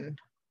fun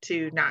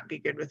to not be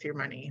good with your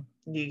money.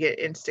 You get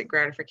instant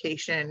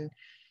gratification.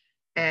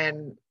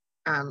 And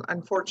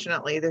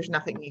unfortunately, there's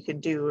nothing you can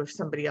do if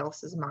somebody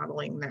else is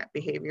modeling that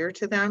behavior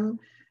to them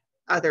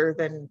other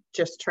than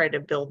just try to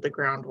build the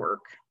groundwork.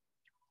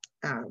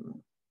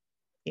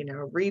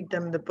 read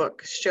them the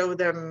book, show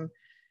them,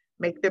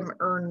 make them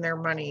earn their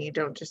money.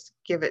 Don't just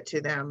give it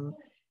to them,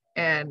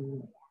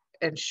 and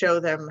show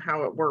them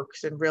how it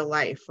works in real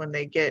life. When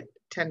they get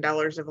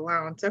 $10 of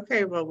allowance,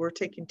 okay, well, we're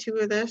taking 2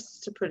 of this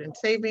to put in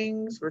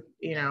savings. We're,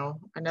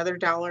 another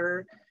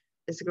 $1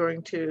 is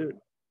going to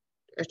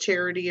a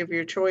charity of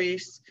your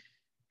choice,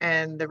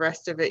 and the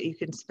rest of it you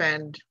can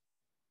spend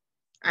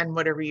on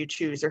whatever you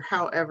choose, or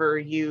however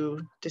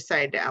you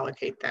decide to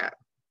allocate that.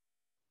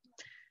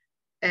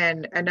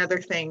 And another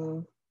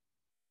thing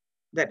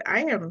that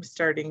I am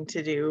starting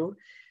to do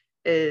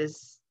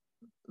is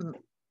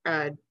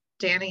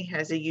Danny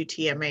has a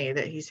UTMA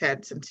that he's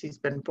had since he's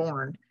been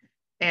born,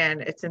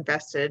 and it's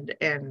invested,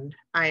 and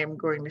I am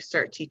going to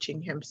start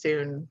teaching him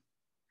soon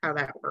how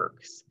that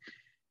works.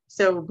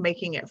 So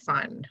making it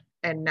fun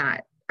and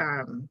not,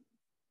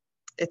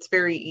 it's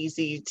very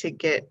easy to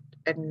get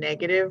a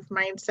negative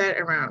mindset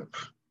around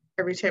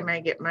every time I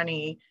get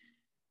money,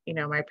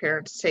 my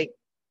parents take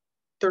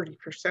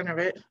 30% of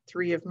it,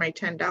 3 of my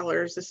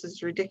 $10. This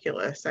is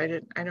ridiculous. I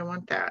don't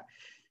want that.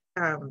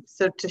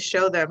 So to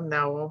show them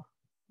though,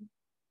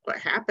 what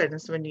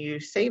happens when you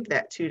save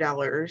that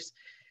 $2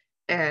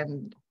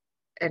 and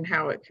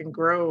how it can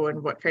grow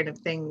and what kind of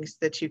things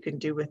that you can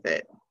do with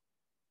it.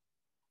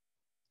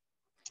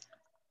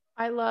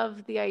 I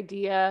love the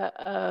idea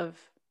of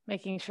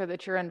making sure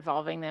that you're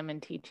involving them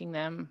and teaching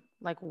them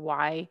like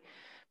why,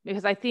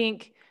 because I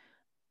think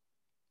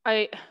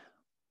my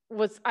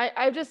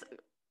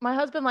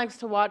husband likes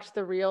to watch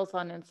the reels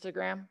on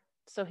Instagram.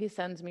 So he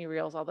sends me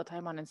reels all the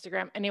time on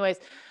Instagram. Anyways,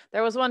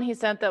 there was one he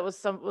sent that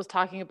was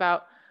talking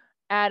about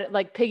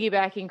like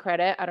piggybacking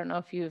credit. I don't know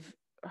if you've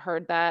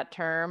heard that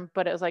term,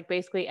 but it was like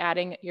basically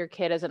adding your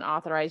kid as an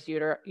authorized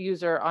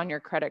user on your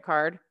credit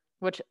card,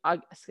 which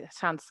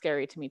sounds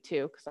scary to me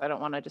too, because I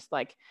don't want to just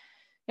like,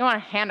 you don't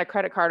want to hand a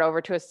credit card over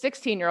to a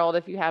 16-year-old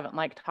if you haven't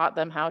like taught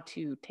them how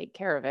to take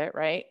care of it,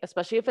 right?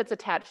 Especially if it's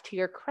attached to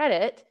your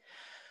credit.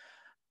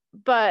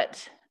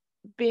 But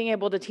being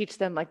able to teach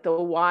them like the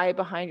why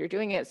behind you're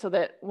doing it, so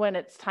that when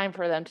it's time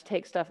for them to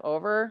take stuff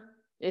over,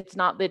 it's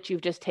not that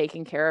you've just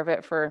taken care of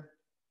it for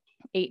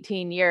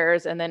 18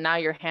 years and then now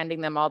you're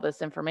handing them all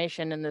this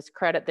information and this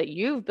credit that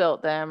you've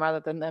built them rather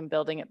than them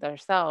building it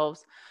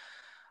themselves.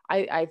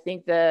 I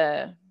think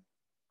the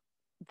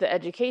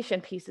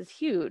education piece is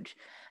huge.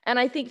 And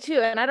I think too,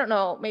 and I don't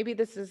know, maybe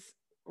this is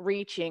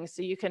reaching,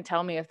 so you can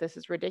tell me if this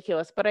is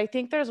ridiculous, but I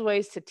think there's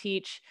ways to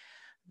teach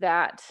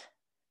that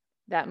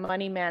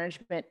money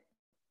management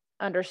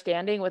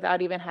understanding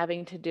without even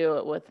having to do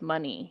it with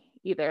money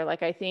either.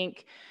 Like I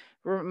think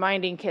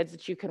reminding kids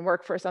that you can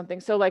work for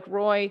something. So like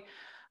Roy,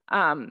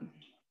 I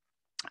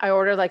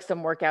ordered like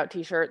some workout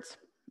t-shirts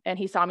and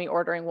he saw me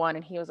ordering one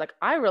and he was like,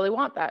 I really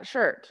want that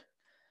shirt.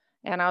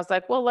 And I was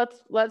like, well,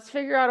 let's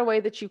figure out a way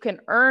that you can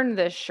earn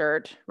this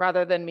shirt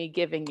rather than me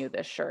giving you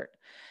this shirt.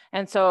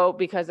 And so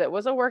because it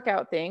was a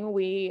workout thing,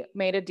 we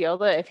made a deal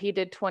that if he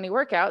did 20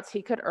 workouts,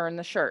 he could earn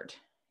the shirt.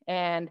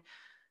 And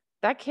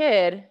that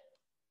kid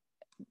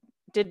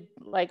did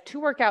like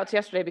 2 workouts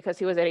yesterday because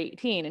he was at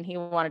 18 and he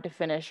wanted to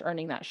finish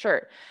earning that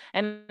shirt.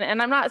 And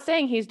I'm not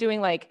saying he's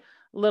doing like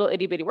little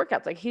itty bitty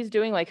workouts. Like he's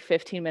doing like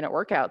 15-minute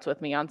workouts with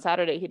me. On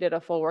Saturday, he did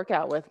a full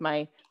workout with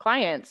my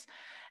clients.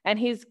 And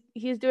he's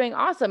doing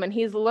awesome. And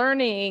he's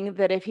learning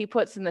that if he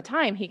puts in the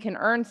time, he can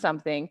earn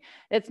something.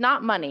 It's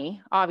not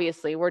money,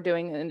 obviously, we're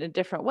doing it in a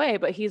different way,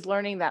 but he's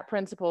learning that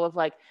principle of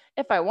like,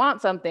 if I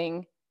want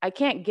something, I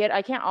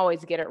can't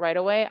always get it right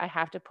away. I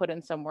have to put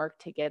in some work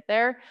to get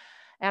there.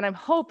 And I'm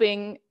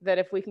hoping that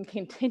if we can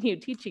continue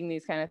teaching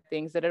these kind of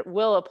things, that it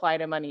will apply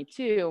to money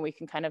too. And we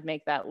can kind of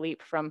make that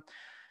leap from,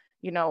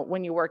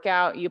 when you work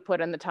out, you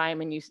put in the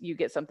time and you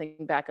get something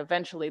back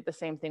eventually. The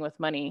same thing with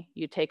money.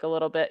 You take a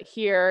little bit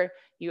here,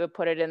 you would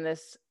put it in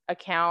this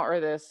account or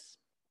this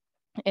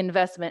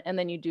investment, and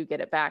then you do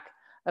get it back.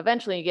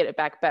 Eventually you get it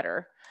back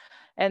better.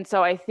 And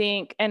so I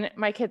think, and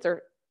my kids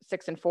are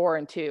 6 and 4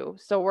 and 2.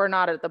 So we're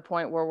not at the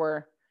point where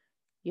we're,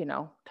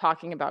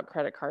 talking about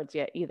credit cards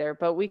yet either,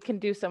 but we can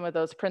do some of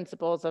those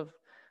principles of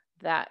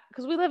that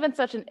because we live in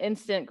such an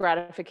instant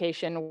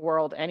gratification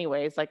world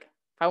anyways. Like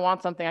if I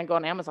want something, I go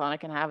on Amazon, I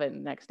can have it the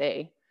next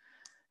day.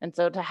 And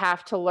so to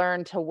have to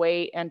learn to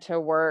wait and to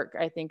work,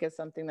 I think is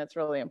something that's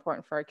really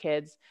important for our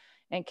kids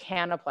and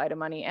can apply to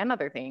money and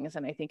other things.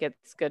 And I think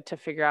it's good to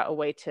figure out a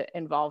way to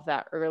involve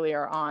that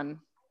earlier on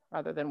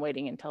rather than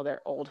waiting until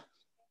they're older.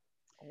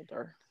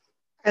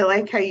 I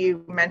like how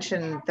you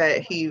mentioned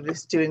that he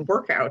was doing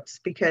workouts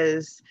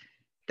because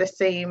the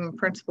same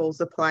principles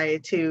apply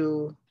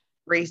to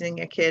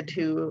raising a kid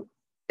who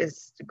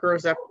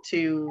grows up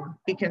to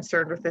be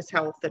concerned with his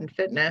health and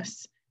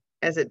fitness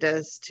as it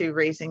does to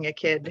raising a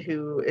kid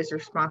who is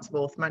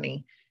responsible with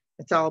money.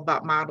 It's all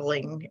about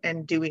modeling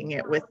and doing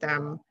it with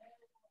them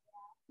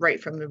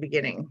right from the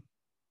beginning.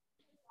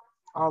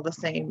 All the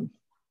same.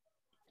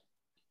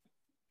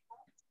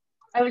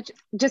 I was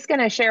just going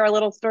to share a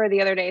little story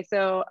the other day.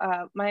 So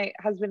my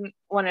husband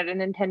wanted a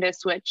Nintendo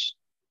Switch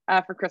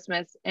for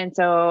Christmas. And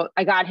so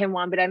I got him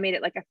one, but I made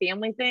it like a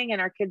family thing and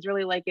our kids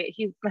really like it.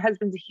 My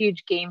husband's a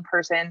huge game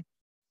person.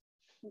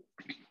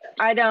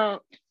 I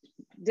don't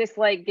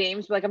dislike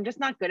games, but like I'm just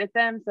not good at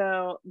them.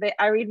 So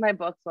I read my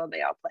books while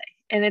they all play,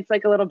 and it's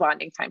like a little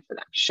bonding time for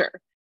them,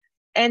 sure.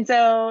 And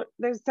so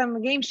there's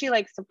some games she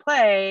likes to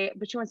play,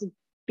 but she wants to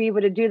be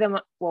able to do them.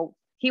 Well,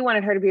 he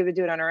wanted her to be able to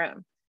do it on her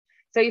own.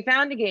 So he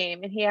found a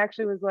game, and he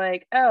actually was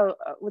like, oh,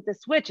 with the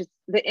Switch, it's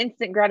the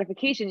instant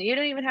gratification. You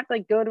don't even have to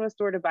like go to a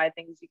store to buy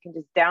things. You can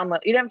just download.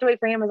 You don't have to wait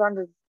for Amazon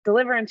to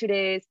deliver in 2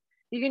 days.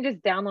 You can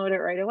just download it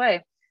right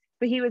away.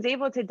 But he was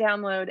able to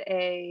download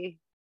a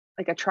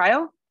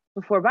trial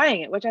before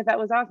buying it, which I thought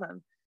was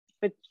awesome.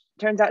 But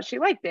turns out she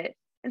liked it.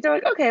 And so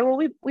like, okay, well,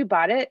 we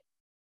bought it.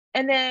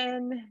 And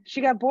then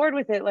she got bored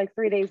with it like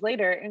 3 days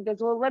later and goes,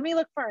 well, let me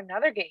look for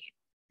another game.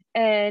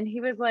 And he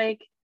was like,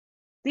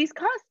 these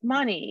cost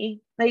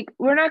money. Like,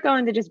 we're not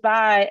going to just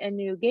buy a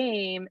new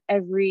game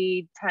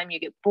every time you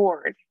get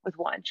bored with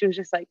one. She was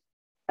just like,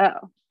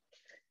 oh.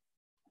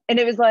 And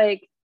it was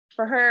like,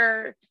 for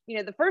her, you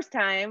know, the first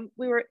time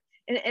we were,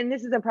 and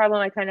this is a problem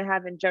I kind of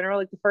have in general.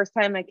 Like the first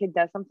time my kid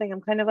does something,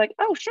 I'm kind of like,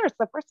 oh, sure. It's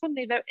the first time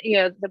they've, you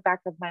know, the back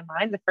of my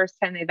mind, the first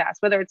time they've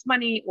asked, whether it's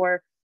money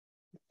or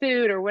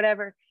food or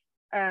whatever,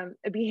 a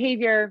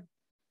behavior.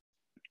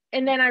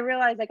 And then I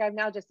realized like I've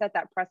now just set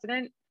that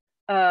precedent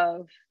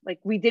of like,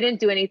 we didn't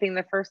do anything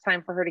the first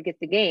time for her to get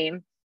the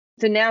game.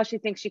 So now she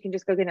thinks she can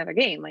just go get another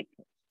game. Like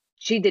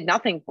she did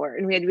nothing for it.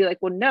 And we had to be like,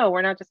 well, no,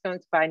 we're not just going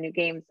to buy new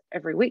games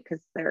every week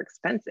because they're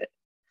expensive.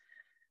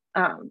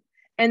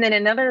 And then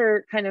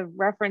another kind of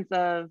reference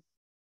of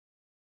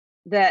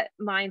that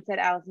mindset,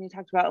 Allison, you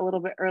talked about a little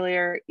bit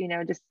earlier, you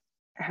know, just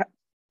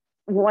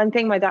one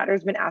thing my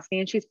daughter's been asking,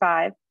 and she's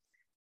 5,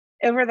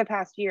 over the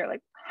past year,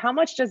 like, how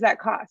much does that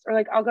cost? Or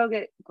like, I'll go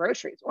get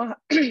groceries. Well,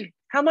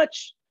 how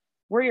much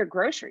were your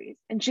groceries?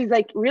 And she's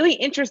like really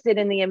interested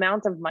in the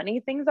amount of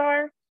money things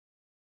are.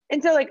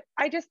 And so like,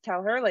 I just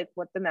tell her like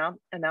what the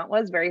amount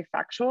was, very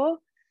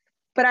factual,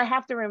 but I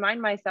have to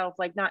remind myself,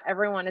 like, not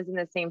everyone is in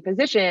the same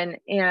position.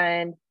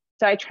 And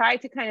so I try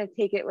to kind of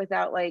take it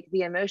without like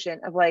the emotion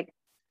of like,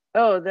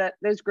 oh,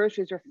 those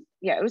groceries were,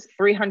 yeah, it was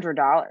 $300.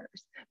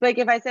 Like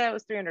if I say it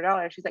was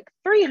 $300, she's like,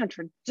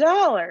 $300.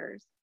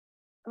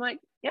 I'm like,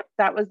 yep,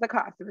 that was the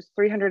cost. It was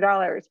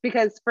 $300.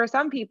 Because for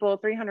some people,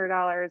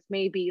 $300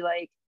 may be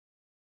like,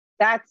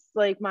 that's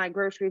like my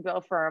grocery bill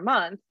for a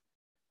month.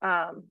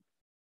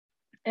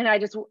 And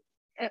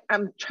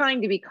I'm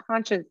trying to be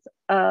conscious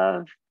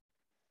of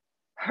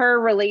her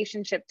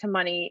relationship to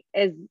money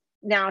is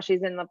now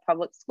she's in the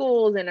public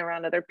schools and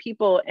around other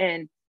people,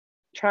 and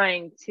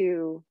trying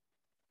to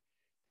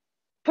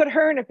put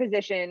her in a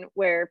position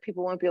where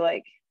people won't be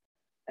like,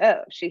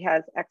 oh, she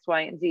has X,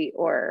 Y, and Z,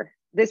 or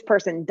this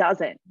person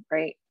doesn't,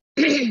 right?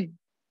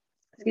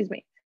 Excuse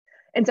me.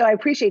 And so I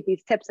appreciate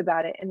these tips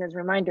about it and those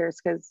reminders,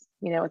 because,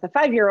 you know, with a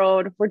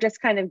 5-year-old, we're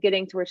just kind of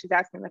getting to where she's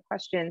asking the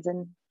questions,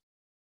 and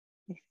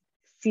I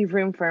see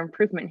room for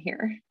improvement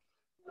here.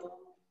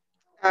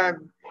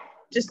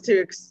 Just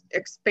to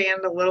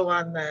expand a little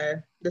on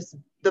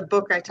the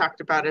book I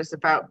talked about is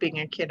about being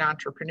a kid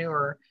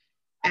entrepreneur.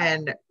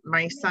 And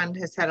my son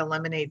has had a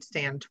lemonade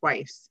stand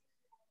twice.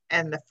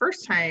 And the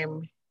first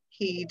time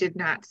he did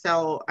not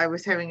sell, I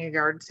was having a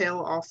yard sale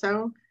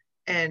also,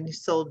 and he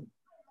sold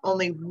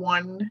only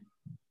one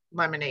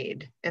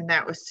lemonade. And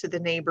that was to the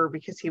neighbor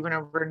because he went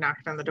over and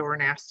knocked on the door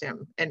and asked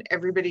him. And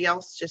everybody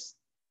else just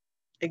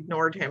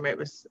ignored him. It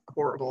was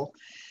horrible.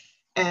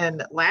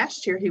 And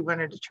last year he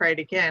wanted to try it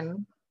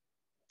again.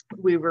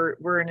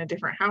 We're in a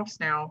different house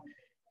now,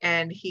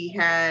 and he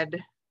had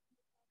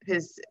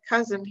his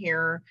cousin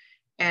here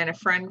and a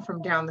friend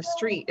from down the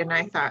street. And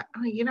I thought,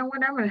 oh, you know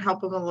what, I'm going to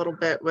help him a little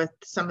bit with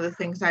some of the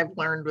things I've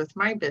learned with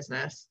my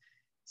business.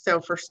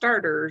 So for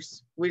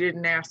starters, we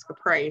didn't ask a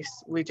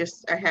price.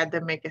 I had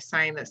them make a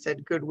sign that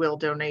said Goodwill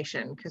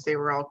donation, because they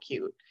were all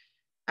cute.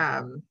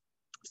 And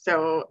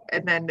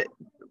then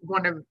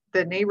one of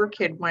the neighbor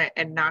kid went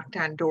and knocked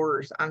on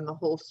doors on the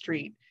whole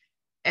street.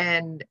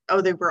 And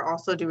they were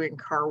also doing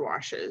car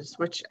washes,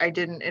 which I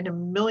didn't in a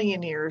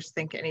million years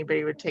think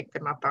anybody would take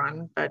them up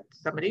on, but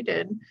somebody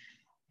did.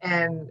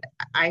 And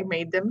I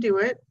made them do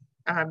it.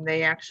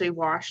 They actually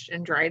washed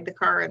and dried the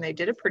car, and they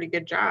did a pretty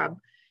good job.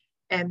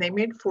 And they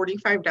made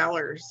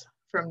 $45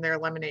 from their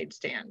lemonade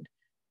stand.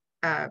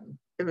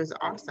 It was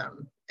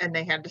awesome. And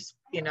they had to,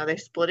 you know, they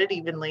split it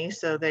evenly,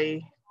 so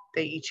they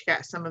each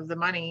got some of the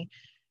money,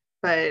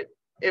 but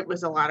it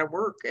was a lot of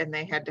work, and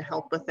they had to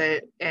help with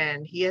it.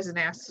 And he hasn't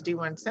asked to do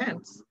one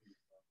since,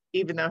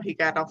 even though he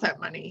got all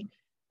that money.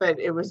 But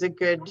it was a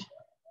good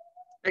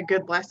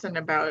lesson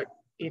about,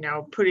 you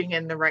know, putting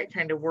in the right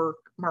kind of work,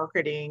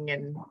 marketing,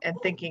 and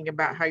thinking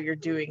about how you're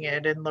doing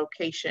it, and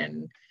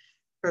location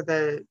for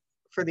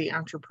the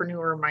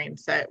entrepreneur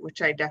mindset,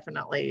 which I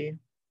definitely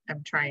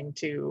am trying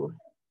to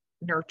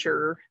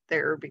nurture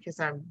there,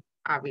 because I'm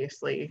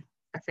obviously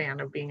a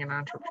fan of being an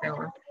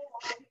entrepreneur.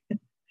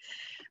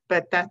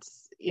 But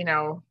that's, you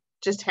know,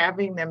 just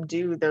having them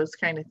do those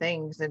kind of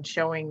things and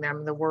showing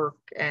them the work.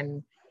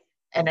 And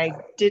I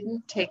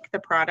didn't take the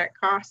product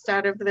cost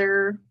out of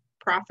their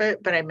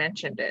profit, but I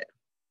mentioned it.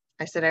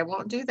 I said, I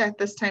won't do that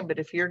this time, but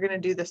if you're going to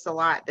do this a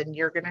lot, then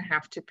you're going to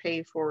have to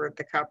pay for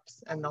the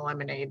cups and the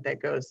lemonade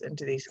that goes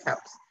into these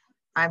cups.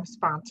 I'm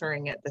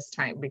sponsoring it this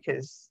time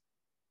because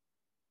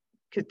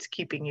it's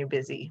keeping you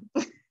busy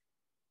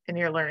and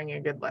you're learning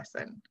a good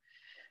lesson.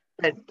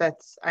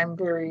 But I'm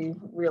very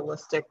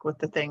realistic with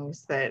the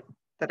things that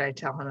I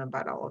tell him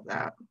about all of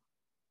that.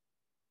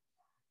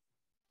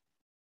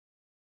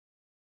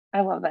 I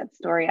love that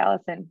story,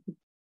 Allison.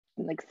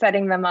 Like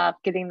setting them up,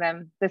 getting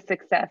them the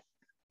success,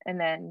 and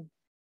then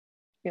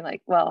be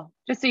like, well,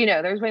 just so you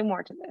know, there's way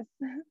more to this.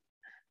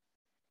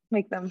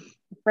 Make them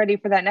ready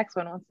for that next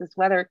one once this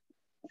weather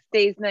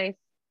stays nice.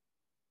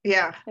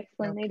 Yeah.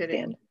 Excellent. No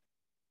kidding.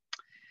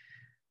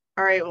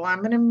 All right, well, I'm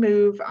going to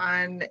move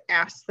on,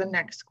 ask the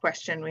next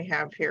question we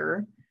have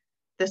here.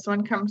 This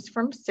one comes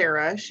from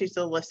Sarah. She's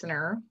a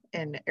listener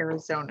in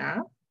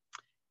Arizona.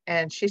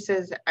 And she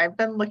says, I've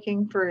been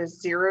looking for a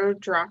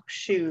 0-drop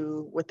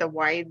shoe with a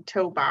wide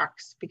toe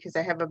box because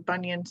I have a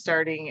bunion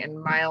starting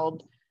and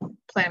mild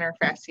plantar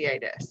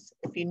fasciitis.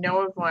 If you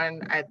know of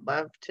one, I'd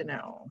love to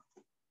know.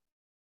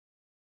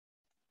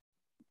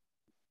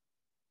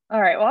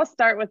 All right, well, I'll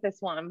start with this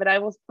one, but I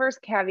will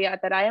first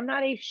caveat that I am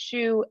not a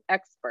shoe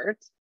expert.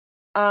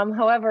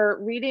 However,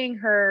 reading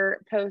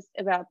her post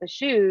about the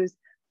shoes,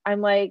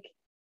 I'm like,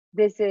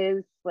 this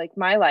is like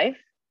my life.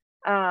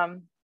 I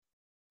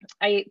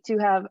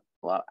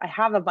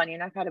have a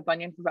bunion. I've had a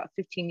bunion for about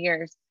 15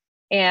 years.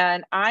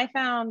 And I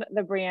found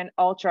the brand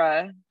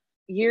Altra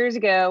years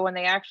ago when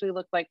they actually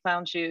looked like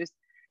clown shoes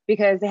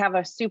because they have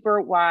a super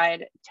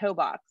wide toe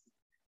box,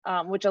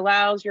 which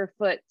allows your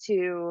foot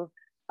to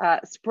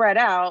spread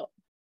out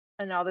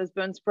and all those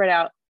bones spread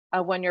out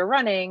when you're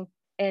running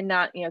and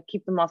not,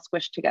 keep them all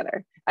squished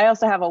together. I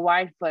also have a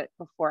wide foot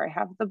before I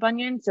have the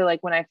bunion. So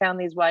like when I found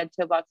these wide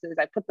toe boxes,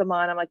 I put them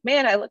on. I'm like,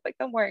 man, I look like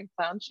I'm wearing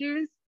clown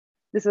shoes.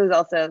 This was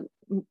also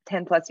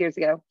 10 plus years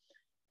ago.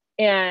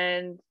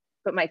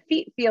 But my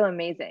feet feel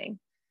amazing.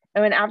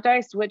 And when after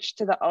I switched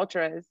to the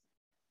Ultras,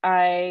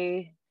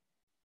 I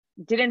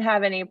didn't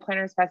have any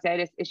plantar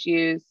fasciitis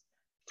issues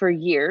for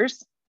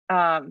years.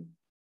 And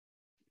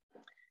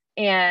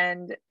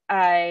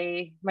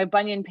my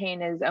bunion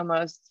pain has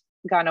almost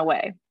gone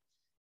away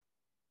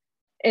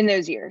in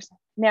those years.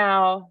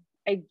 Now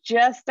I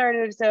just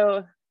started,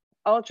 so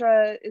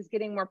Ultra is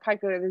getting more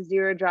popular. The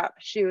 0-drop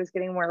shoe is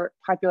getting more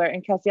popular.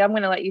 And Kelsey, I'm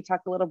going to let you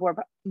talk a little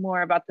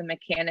more about the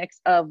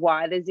mechanics of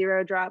why the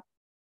 0-drop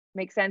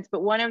makes sense.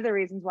 But one of the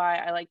reasons why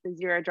I like the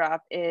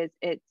 0-drop is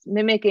it's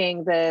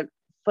mimicking the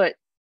foot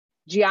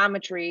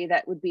geometry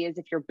that would be as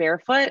if you're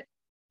barefoot.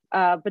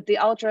 But the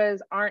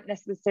Ultras aren't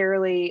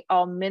necessarily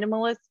all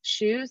minimalist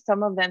shoes.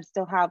 Some of them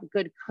still have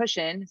good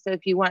cushion. So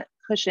if you want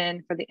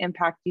cushion for the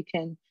impact, you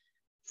can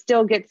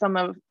still get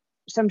some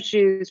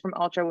shoes from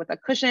Ultra with a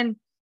cushion,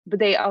 but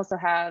they also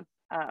have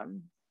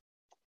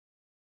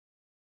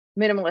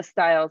minimalist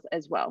styles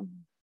as well.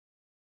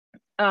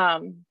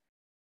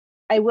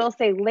 I will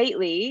say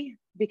lately,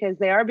 because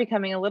they are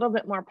becoming a little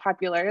bit more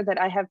popular,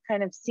 that I have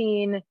kind of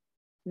seen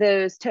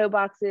those toe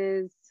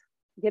boxes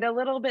get a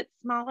little bit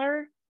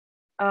smaller.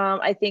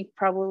 I think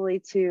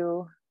probably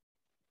to,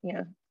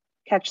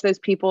 catch those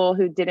people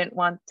who didn't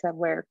want to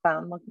wear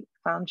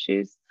clown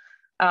shoes.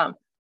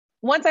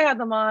 Once I had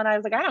them on, I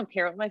was like, I don't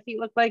care what my feet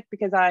look like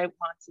because I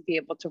want to be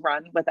able to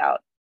run without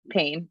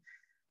pain.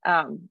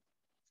 And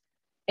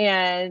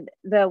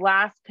the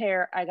last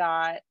pair I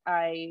got,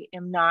 I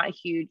am not a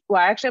huge,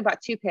 well, I actually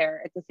bought 2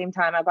 pair at the same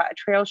time. I bought a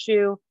trail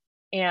shoe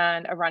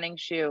and a running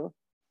shoe.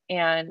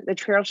 And the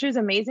trail shoe is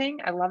amazing.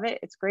 I love it.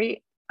 It's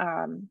great.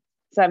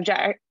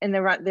 So in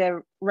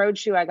the road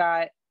shoe I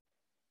got,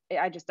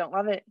 I just don't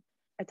love it.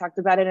 I talked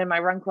about it in my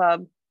run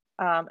club.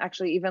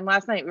 Actually, even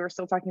last night, we were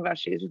still talking about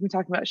shoes. We've been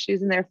talking about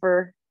shoes in there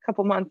for a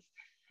couple months.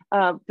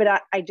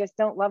 But I just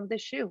don't love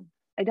this shoe.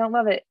 I don't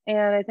love it.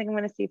 And I think I'm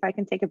going to see if I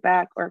can take it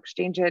back or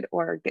exchange it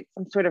or get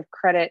some sort of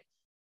credit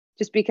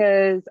just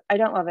because I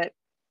don't love it.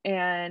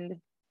 And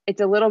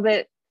it's a little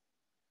bit,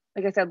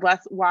 like I said,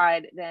 less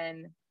wide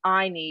than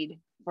I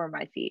need for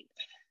my feet.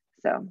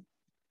 So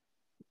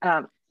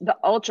the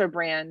Ultra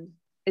brand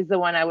is the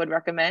one I would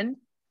recommend.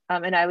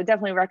 And I would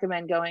definitely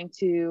recommend going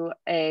to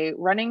a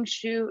running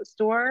shoe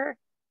store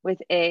with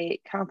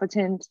a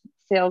competent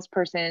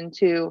salesperson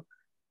to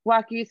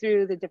walk you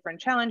through the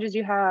different challenges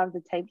you have, the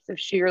types of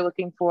shoe you're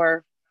looking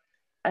for,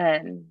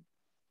 and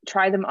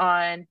try them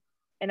on.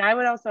 And I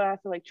would also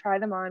have to try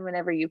them on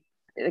whenever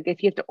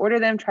if you have to order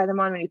them, try them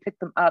on when you pick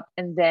them up,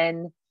 and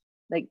then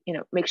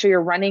make sure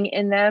you're running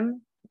in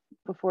them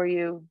before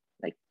you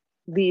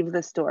leave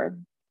the store.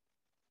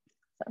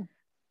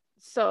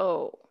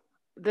 So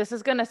this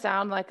is going to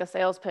sound like a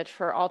sales pitch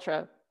for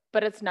Ultra,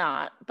 but it's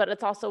not. But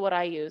it's also what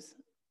I use.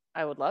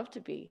 I would love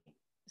to be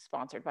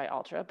sponsored by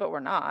Ultra, but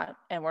we're not.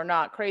 And we're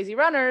not crazy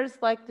runners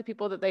like the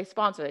people that they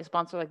sponsor. They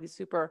sponsor these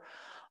super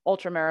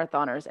ultra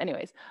marathoners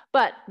anyways.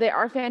 But they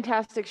are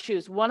fantastic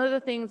shoes. One of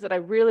the things that I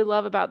really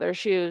love about their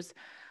shoes,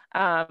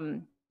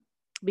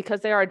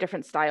 because they are a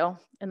different style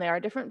and they are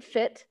a different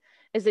fit,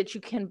 is that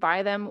you can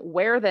buy them,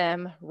 wear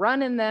them,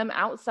 run in them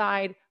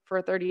outside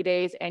for 30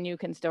 days and you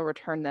can still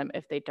return them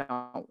if they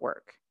don't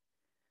work.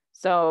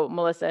 So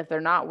Melissa, if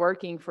they're not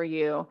working for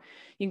you,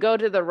 you can go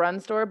to the run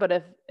store,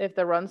 but if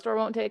the run store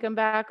won't take them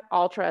back,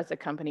 Altra as a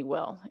company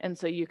will. And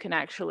so you can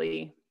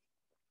actually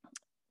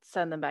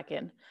send them back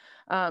in.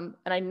 And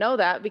I know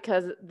that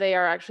because they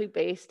are actually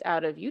based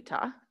out of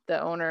Utah.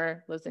 The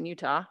owner lives in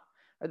Utah,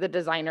 or the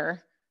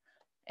designer,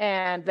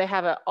 and they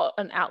have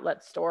an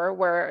outlet store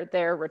where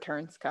their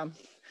returns come.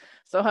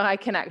 So I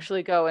can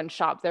actually go and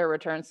shop their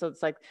returns. So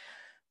it's like,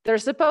 they're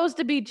supposed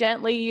to be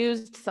gently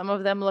used. Some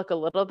of them look a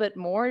little bit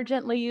more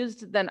gently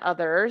used than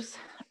others,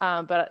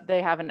 but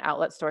they have an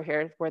outlet store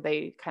here where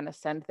they kind of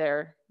send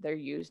their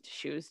used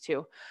shoes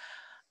to.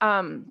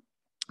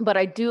 But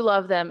I do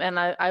love them. And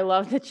I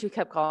love that you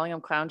kept calling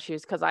them clown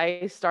shoes, because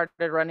I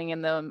started running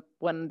in them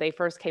when they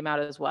first came out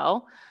as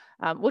well,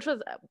 which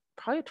was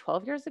probably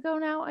 12 years ago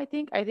now, I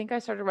think. I think I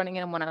started running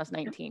in them when I was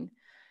 19.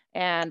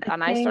 And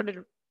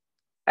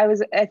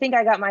I think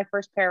I got my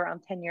first pair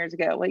around 10 years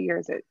ago. What year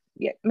is it?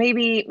 Yeah,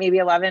 maybe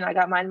 11. I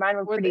got mine. Mine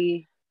were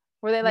pretty.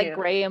 Were they like new.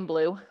 gray and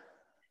blue?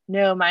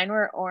 No, mine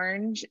were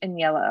orange and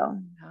yellow.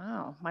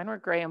 Oh, mine were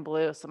gray and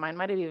blue. So mine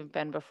might have even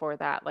been before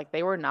that. Like,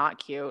 they were not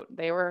cute.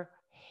 They were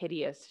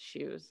hideous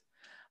shoes.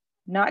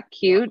 Not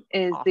cute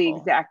is awful. the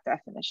exact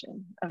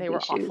definition of they these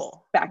were shoes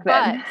awful back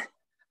then. But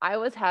I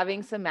was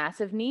having some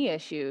massive knee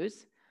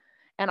issues.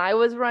 And I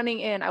was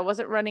I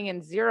wasn't running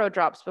in 0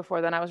 drops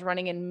before then. I was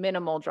running in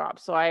minimal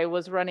drops. So I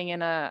was running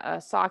in a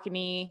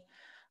Saucony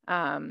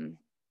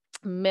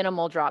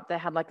minimal drop that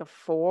had like a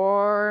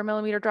 4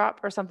 millimeter drop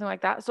or something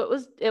like that. So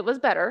it was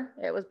better.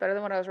 It was better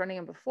than what I was running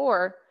in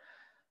before.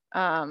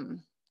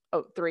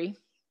 3.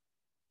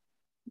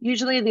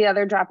 Usually the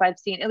other drop I've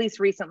seen, at least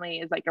recently,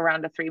 is like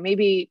around a 3.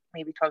 Maybe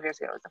 12 years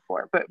ago it was a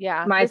 4. But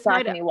yeah, my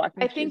Saucony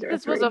walking I think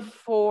this was a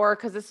 4,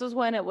 because this was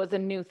when it was a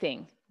new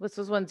thing. This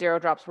was when 0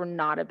 drops were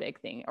not a big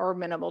thing, or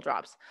minimal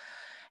drops.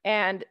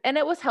 And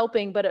it was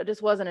helping, but it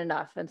just wasn't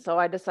enough. And so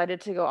I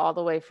decided to go all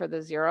the way for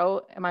the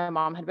 0. And my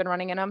mom had been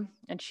running in them,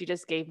 and she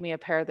just gave me a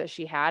pair that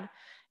she had,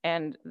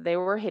 and they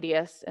were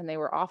hideous and they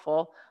were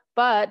awful,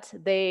 but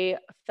they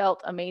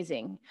felt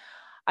amazing.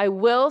 I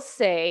will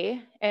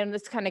say, and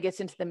this kind of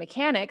gets into the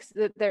mechanics,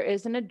 that there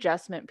is an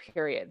adjustment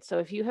period. So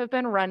if you have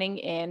been running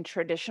in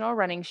traditional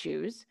running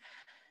shoes,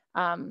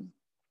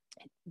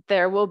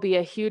 there will be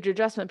a huge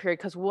adjustment period,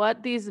 because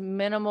what these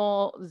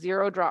minimal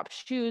 0 drop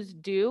shoes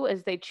do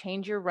is they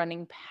change your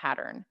running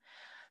pattern.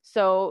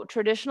 So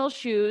traditional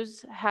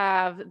shoes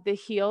have the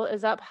heel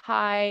is up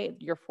high,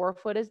 your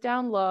forefoot is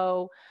down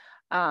low,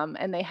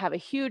 and they have a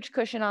huge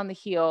cushion on the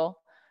heel.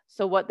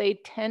 So what they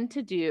tend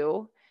to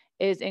do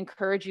is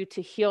encourage you to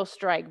heel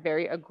strike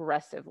very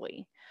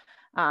aggressively.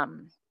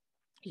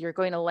 You're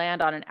going to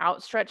land on an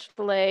outstretched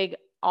leg.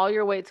 All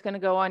your weight's going to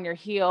go on your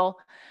heel.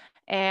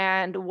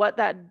 And what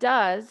that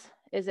does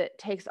is it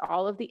takes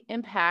all of the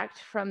impact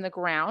from the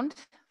ground,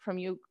 from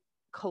you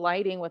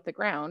colliding with the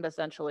ground,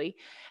 essentially,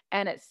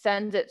 and it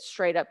sends it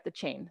straight up the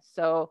chain.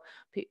 So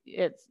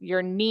it's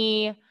your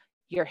knee,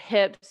 your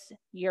hips,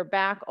 your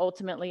back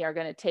ultimately are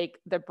going to take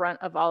the brunt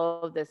of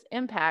all of this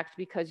impact,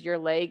 because your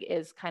leg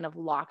is kind of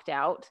locked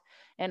out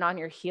and on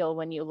your heel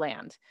when you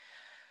land.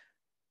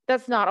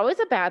 That's not always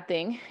a bad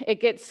thing. It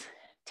gets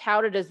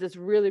touted as this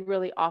really,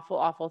 really awful,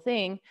 awful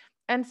thing.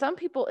 And some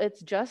people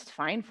it's just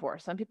fine for.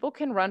 Some people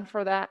can run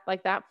for that,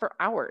 like that, for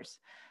hours.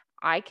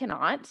 I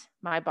cannot.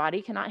 My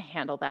body cannot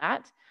handle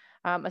that,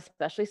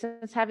 especially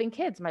since having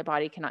kids. My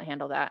body cannot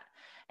handle that.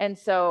 And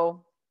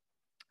so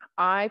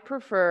I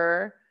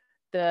prefer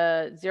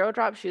the 0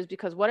 drop shoes,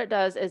 because what it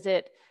does is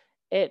it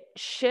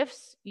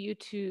shifts you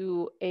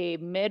to a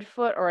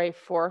midfoot or a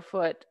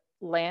forefoot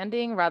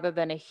landing rather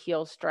than a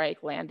heel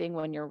strike landing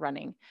when you're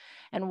running.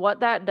 And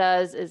what that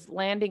does is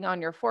landing on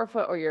your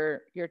forefoot or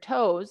your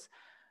toes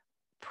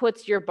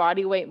puts your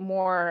body weight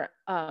more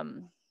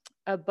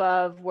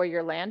above where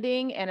you're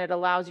landing, and it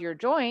allows your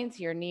joints,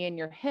 your knee and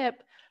your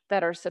hip,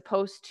 that are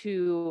supposed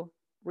to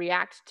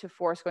react to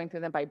force going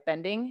through them by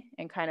bending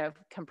and kind of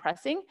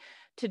compressing,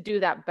 to do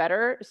that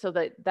better, so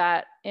that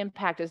that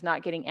impact is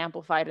not getting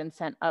amplified and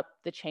sent up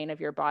the chain of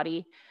your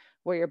body,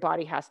 where your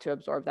body has to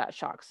absorb that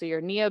shock. So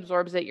your knee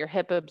absorbs it, your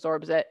hip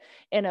absorbs it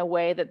in a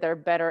way that they're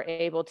better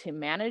able to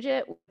manage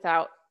it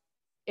without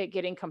it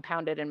getting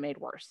compounded and made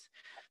worse.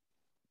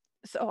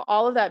 So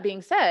all of that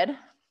being said,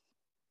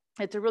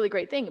 it's a really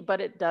great thing,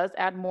 but it does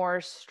add more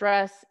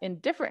stress in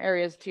different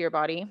areas to your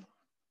body,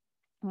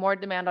 more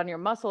demand on your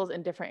muscles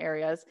in different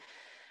areas,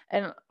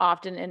 and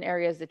often in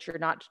areas that you're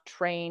not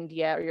trained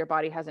yet, or your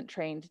body hasn't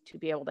trained to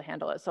be able to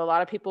handle it. So a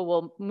lot of people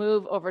will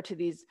move over to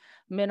these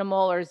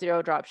minimal or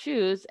 0 drop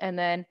shoes, and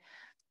then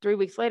 3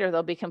 weeks later,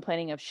 they'll be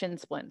complaining of shin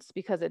splints,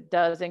 because it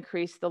does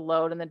increase the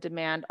load and the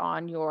demand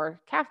on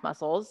your calf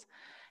muscles.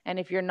 And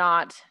if you're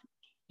not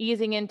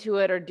easing into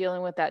it or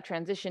dealing with that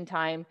transition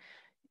time,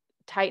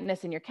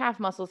 tightness in your calf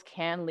muscles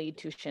can lead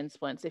to shin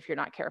splints if you're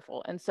not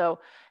careful. And so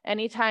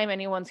anytime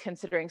anyone's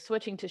considering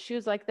switching to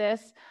shoes like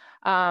this,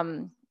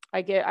 I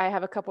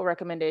have a couple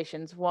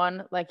recommendations.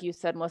 One, like you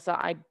said, Melissa,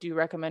 I do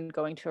recommend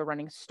going to a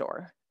running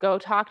store. Go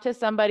talk to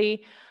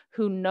somebody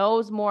who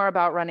knows more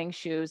about running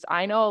shoes.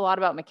 I know a lot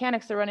about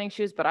mechanics of running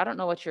shoes, but I don't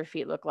know what your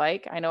feet look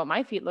like. I know what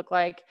my feet look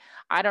like.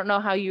 I don't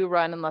know how you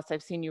run unless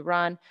I've seen you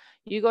run.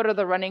 You go to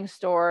the running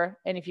store,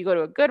 and if you go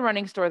to a good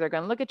running store, they're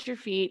going to look at your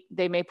feet.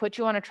 They may put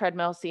you on a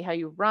treadmill, see how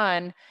you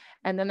run,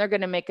 and then they're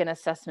going to make an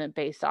assessment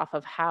based off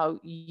of how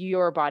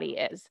your body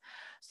is.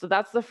 So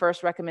that's the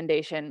first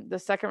recommendation. The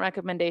second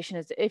recommendation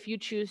is if you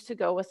choose to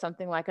go with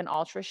something like an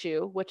Altra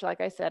shoe, which, like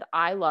I said,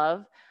 I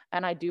love,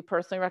 and I do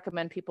personally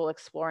recommend people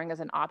exploring as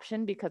an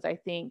option, because I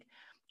think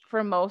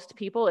for most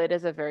people, it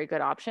is a very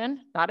good option.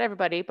 Not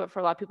everybody, but for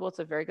a lot of people, it's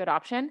a very good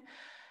option.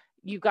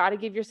 You got to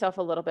give yourself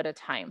a little bit of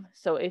time.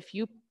 So if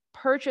you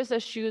purchase a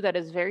shoe that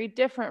is very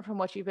different from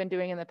what you've been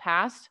doing in the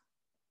past,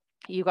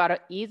 you got to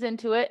ease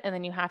into it. And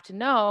then you have to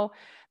know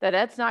that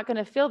it's not going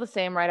to feel the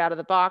same right out of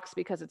the box,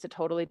 because it's a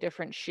totally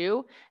different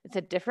shoe. It's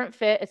a different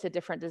fit. It's a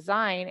different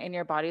design, and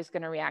your body is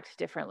going to react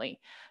differently.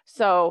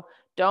 So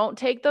don't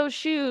take those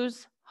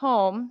shoes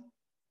home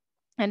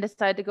and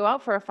decide to go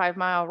out for a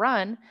 5-mile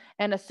run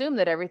and assume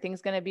that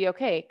everything's going to be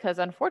okay, because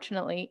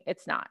unfortunately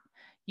it's not.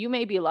 You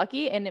may be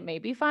lucky and it may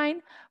be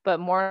fine, but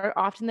more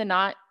often than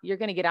not, you're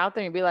going to get out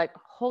there and be like,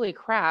 holy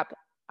crap,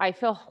 I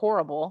feel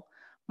horrible.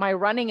 My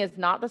running is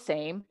not the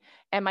same,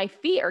 and my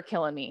feet are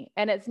killing me.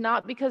 And it's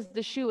not because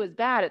the shoe is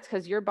bad. It's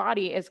because your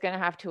body is going to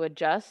have to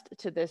adjust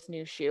to this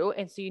new shoe.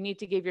 And so you need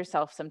to give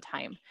yourself some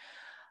time.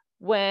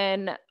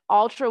 When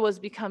Altra was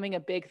becoming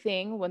a big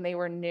thing, when they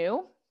were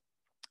new,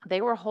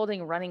 they were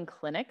holding running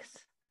clinics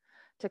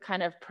to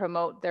kind of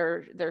promote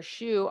their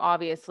shoe,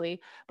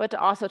 obviously, but to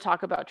also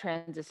talk about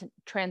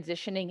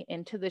transitioning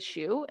into the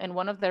shoe. And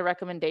one of their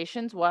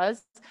recommendations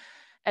was,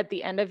 at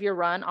the end of your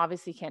run,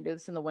 obviously you can't do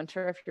this in the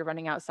winter if you're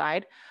running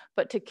outside,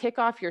 but to kick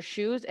off your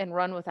shoes and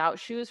run without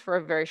shoes for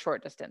a very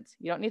short distance.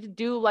 You don't need to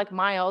do like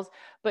miles,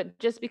 but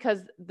just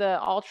because the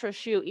Altra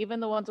shoe,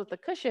 even the ones with the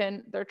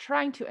cushion, they're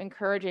trying to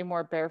encourage a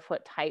more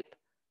barefoot type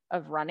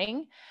of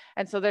running.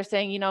 And so they're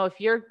saying, if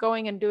you're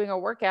going and doing a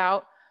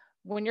workout,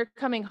 when you're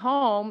coming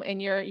home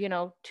and you're,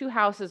 2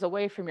 houses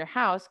away from your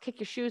house, kick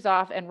your shoes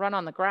off and run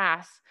on the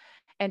grass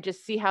and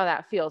just see how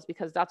that feels,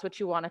 because that's what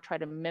you want to try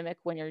to mimic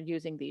when you're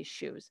using these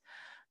shoes.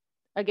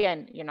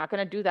 Again, you're not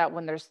going to do that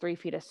when there's 3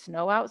 feet of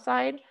snow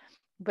outside,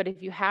 but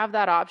if you have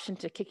that option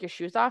to kick your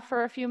shoes off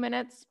for a few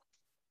minutes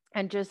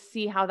and just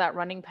see how that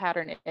running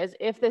pattern is,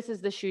 if this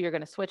is the shoe you're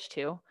going to switch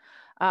to,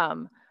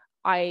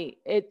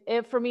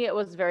 for me, it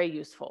was very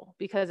useful,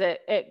 because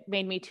it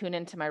made me tune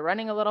into my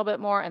running a little bit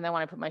more. And then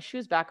when I put my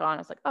shoes back on, I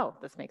was like, oh,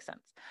 this makes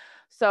sense.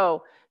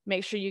 So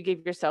make sure you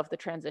give yourself the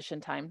transition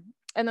time.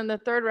 And then the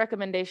third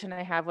recommendation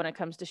I have when it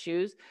comes to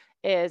shoes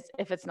is,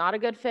 if it's not a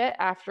good fit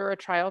after a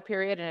trial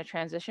period and a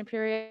transition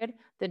period,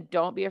 then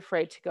don't be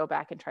afraid to go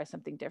back and try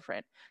something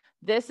different.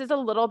 This is a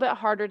little bit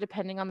harder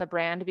depending on the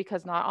brand,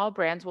 because not all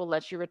brands will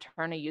let you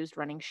return a used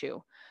running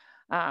shoe.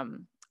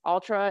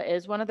 Altra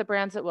is one of the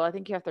brands that will. I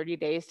think you have 30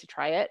 days to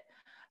try it.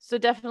 So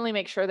definitely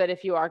make sure that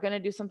if you are going to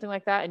do something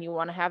like that and you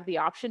want to have the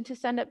option to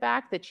send it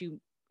back, that you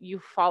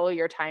follow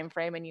your time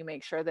frame and you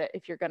make sure that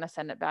if you're going to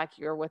send it back,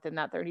 you're within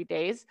that 30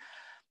 days.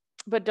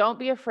 But don't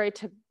be afraid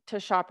to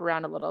shop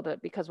around a little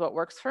bit, because what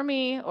works for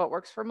me, what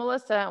works for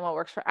Melissa, and what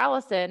works for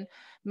Allison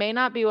may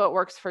not be what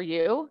works for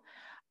you.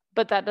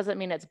 But that doesn't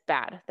mean it's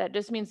bad. That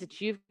just means that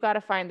you've got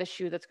to find the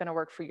shoe that's going to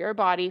work for your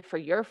body, for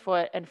your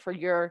foot, and for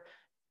your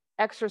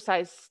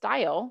exercise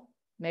style.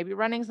 Maybe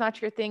running's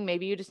not your thing.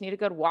 Maybe you just need a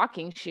good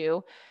walking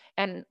shoe,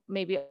 and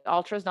maybe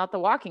Altra is not the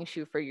walking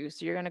shoe for you.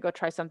 So you're going to go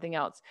try something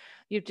else.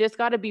 You've just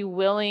got to be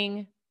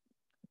willing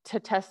to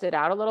test it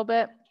out a little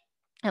bit.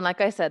 And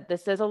like I said,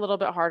 this is a little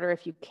bit harder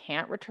if you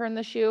can't return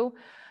the shoe,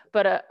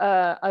 but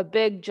a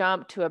big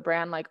jump to a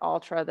brand like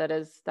Altra that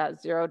is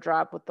that zero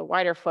drop with the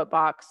wider foot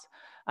box,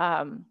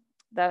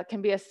 that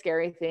can be a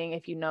scary thing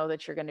if you know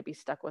that you're going to be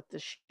stuck with the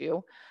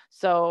shoe.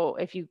 So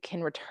if you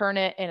can return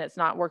it and it's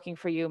not working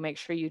for you, make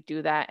sure you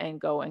do that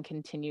and go and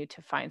continue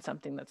to find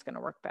something that's going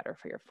to work better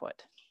for your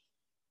foot.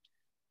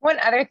 One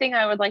other thing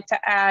I would like to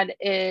add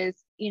is,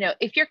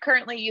 if you're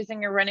currently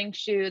using a running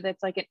shoe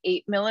that's like an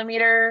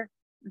 8mm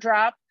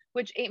drop,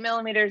 which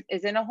 8mm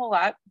isn't a whole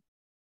lot.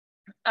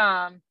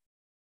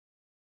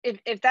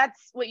 If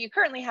that's what you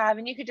currently have,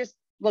 and you could just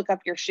look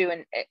up your shoe,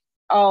 and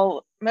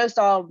most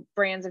all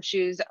brands of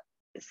shoes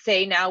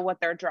say now what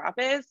their drop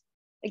is.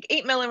 Like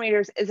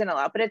 8mm isn't a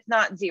lot, but it's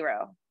not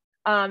 0.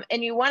 And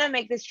you want to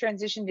make this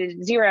transition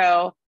to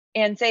 0,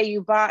 and say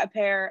you bought a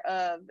pair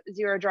of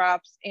 0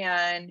 drops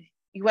and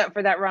you went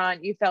for that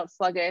run, you felt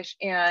sluggish,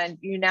 and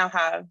you now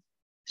have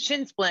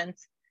shin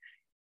splints.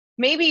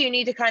 Maybe you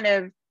need to kind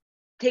of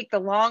take the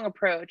long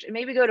approach and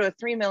maybe go to a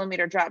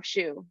 3mm drop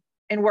shoe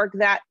and work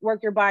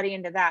your body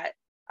into that.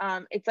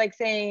 It's like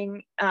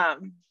saying,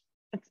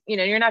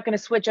 you're not going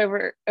to switch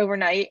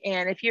overnight.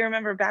 And if you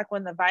remember back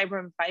when the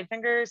Vibram 5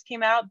 fingers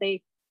came out,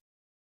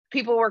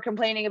 people were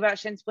complaining about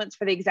shin splints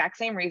for the exact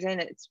same reason.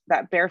 It's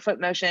that barefoot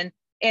motion.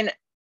 And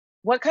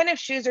what kind of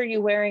shoes are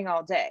you wearing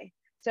all day?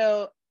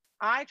 So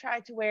I try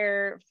to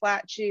wear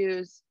flat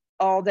shoes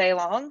all day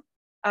long.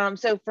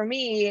 So for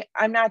me,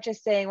 I'm not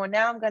just saying, well,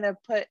 now I'm going to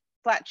put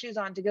flat shoes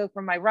on to go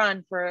for my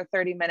run for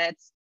 30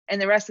 minutes.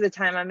 And the rest of the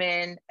time I'm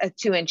in a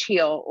 2-inch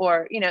heel,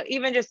 or, you know,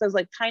 even just those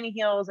like tiny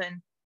heels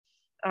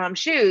and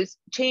shoes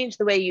change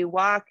the way you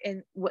walk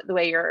and the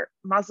way your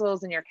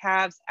muscles and your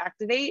calves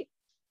activate.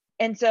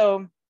 And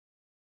so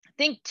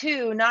think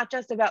too, not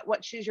just about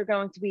what shoes you're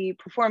going to be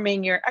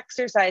performing your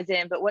exercise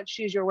in, but what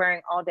shoes you're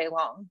wearing all day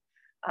long.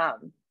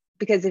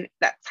 Because if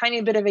that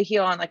tiny bit of a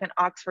heel on like an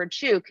Oxford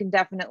shoe can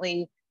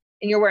definitely,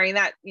 and you're wearing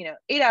that, you know,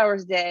 8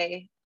 hours a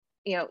day,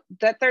 you know,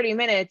 that 30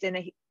 minutes in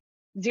a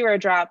zero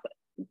drop,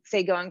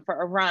 say going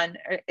for a run,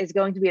 is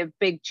going to be a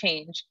big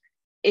change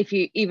if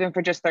you, even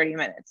for just 30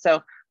 minutes.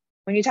 So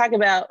when you talk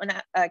about, when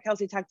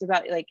Kelsey talked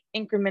about like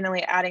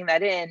incrementally adding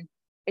that in,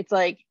 it's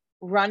like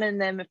running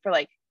them for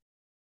like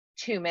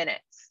 2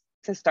 minutes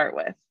to start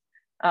with.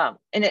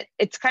 And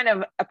it's kind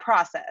of a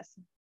process.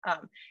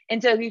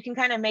 And so you can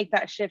kind of make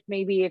that shift,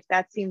 maybe if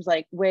that seems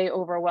like way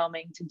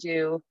overwhelming to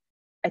do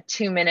a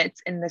 2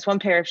 minutes in this one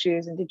pair of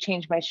shoes and to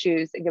change my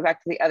shoes and go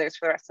back to the others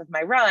for the rest of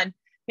my run,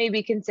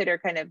 maybe consider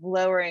kind of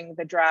lowering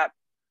the drop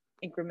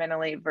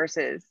incrementally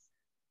versus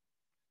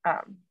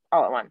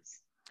all at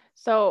once.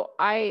 So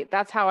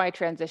that's how I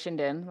transitioned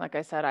in. Like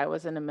I said, I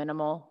was in a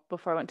minimal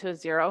before I went to a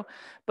zero.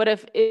 But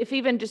if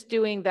even just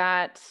doing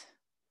that,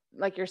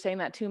 like you're saying,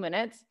 that 2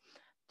 minutes,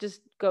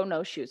 just go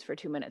no shoes for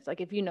 2 minutes. Like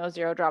if you know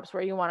zero drops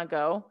where you want to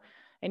go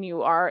and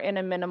you are in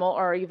a minimal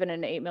or even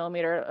an 8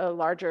 millimeter, a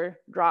larger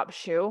drop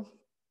shoe,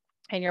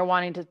 and you're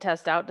wanting to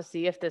test out to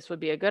see if this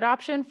would be a good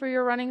option for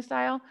your running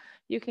style,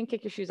 you can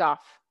kick your shoes off.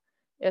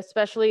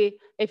 Especially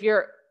if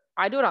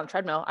I do it on the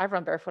treadmill. I've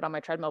run barefoot on my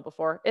treadmill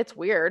before. It's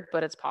weird,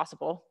 but it's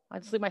possible. I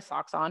just leave my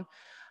socks on.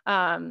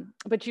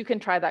 But you can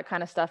try that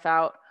kind of stuff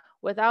out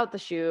without the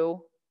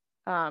shoe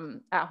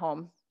at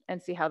home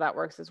and see how that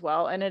works as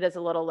well. And it is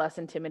a little less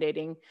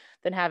intimidating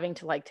than having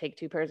to like take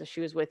 2 pairs of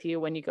shoes with you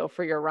when you go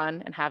for your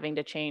run and having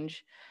to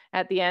change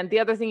at the end. The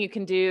other thing you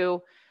can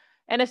do,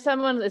 and if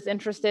someone is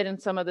interested in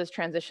some of this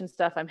transition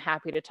stuff, I'm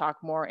happy to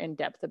talk more in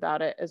depth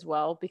about it as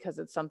well, because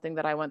it's something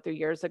that I went through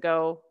years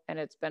ago and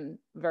it's been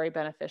very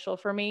beneficial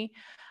for me.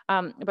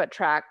 But a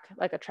track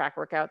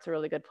workout's a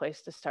really good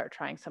place to start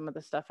trying some of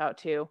the stuff out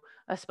too,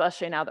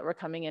 especially now that we're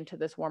coming into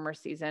this warmer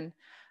season.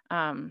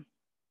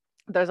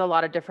 There's a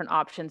lot of different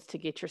options to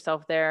get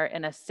yourself there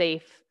in a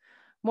safe,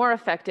 more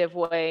effective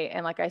way.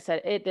 And like I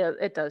said,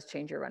 it does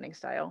change your running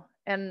style.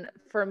 And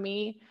for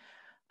me,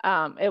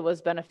 it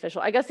was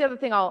beneficial. I guess the other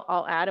thing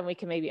I'll add, and we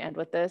can maybe end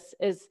with this,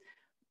 is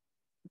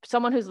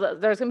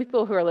there's gonna be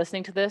people who are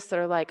listening to this that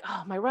are like,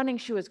 oh, my running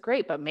shoe is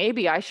great, but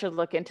maybe I should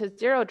look into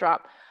zero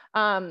drop.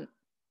 I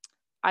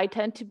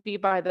tend to be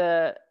by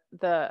the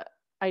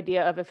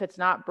idea of if it's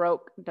not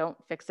broke, don't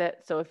fix it.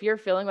 So if you're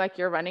feeling like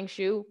your running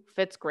shoe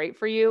fits great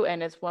for you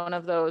and it's one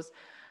of those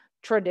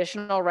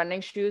traditional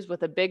running shoes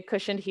with a big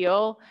cushioned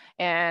heel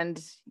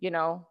and, you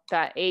know,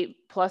 that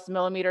 8+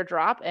 millimeter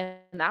drop, and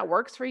that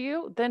works for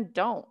you, then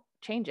don't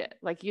change it.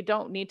 Like, you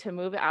don't need to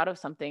move it out of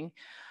something.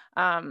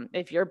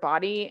 If your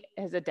body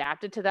has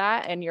adapted to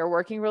that and you're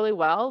working really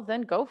well,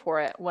 then go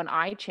for it. When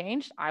I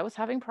changed, I was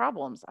having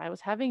problems. I was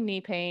having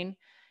knee pain,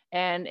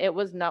 and it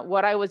was not,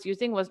 what I was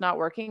using was not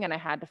working, and I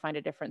had to find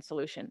a different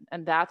solution.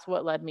 And that's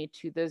what led me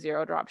to the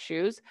zero drop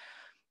shoes.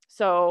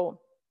 So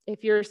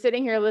if you're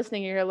sitting here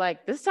listening and you're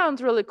like, this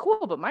sounds really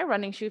cool, but my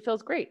running shoe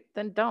feels great,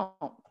 then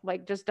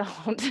just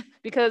don't,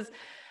 because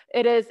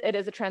it is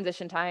a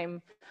transition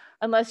time.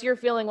 Unless you're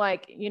feeling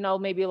like, you know,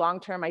 maybe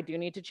long-term, I do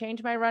need to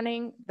change my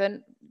running,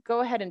 then go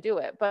ahead and do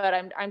it. But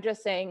I'm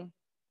just saying,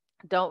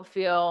 don't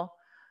feel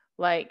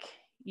like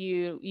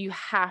you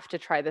have to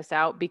try this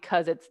out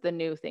because it's the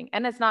new thing.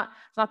 And it's not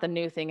the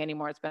new thing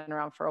anymore. It's been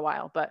around for a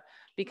while, but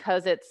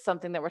because it's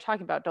something that we're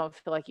talking about, don't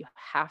feel like you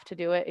have to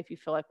do it if you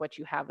feel like what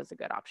you have is a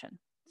good option.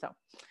 So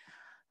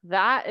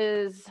that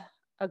is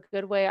a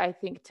good way, I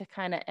think, to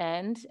kind of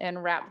end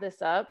and wrap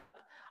this up.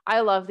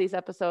 I love these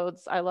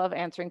episodes. I love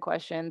answering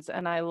questions,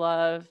 and I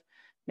love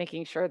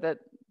making sure that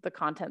the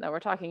content that we're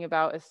talking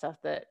about is stuff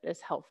that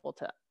is helpful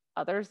to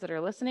others that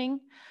are listening.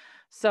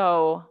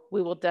 So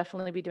we will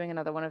definitely be doing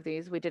another one of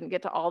these. We didn't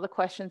get to all the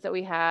questions that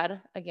we had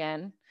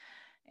again,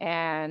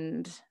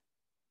 and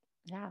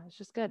yeah, it's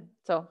just good.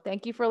 So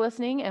thank you for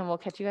listening, and we'll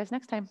catch you guys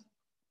next time.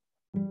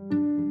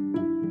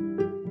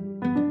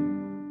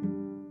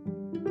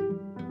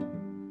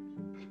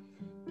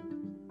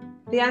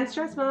 The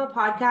Unstressed Mama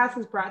podcast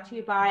is brought to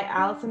you by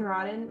Allison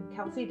Rodden,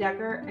 Kelsey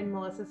Decker, and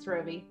Melissa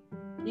Sorobi.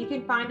 You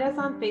can find us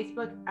on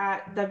Facebook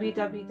at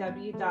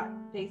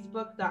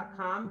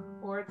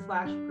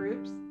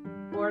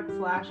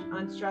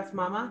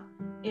www.facebook.com/groups/unstressedmama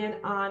and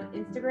on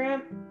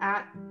Instagram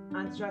at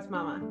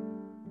unstressedmama.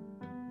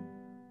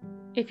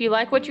 If you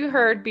like what you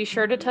heard, be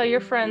sure to tell your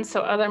friends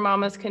so other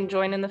mamas can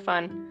join in the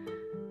fun.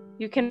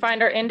 You can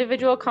find our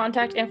individual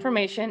contact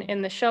information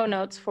in the show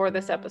notes for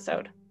this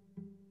episode.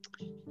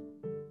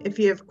 If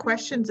you have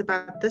questions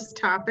about this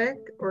topic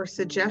or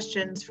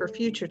suggestions for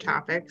future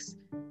topics,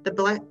 the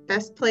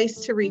best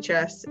place to reach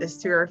us is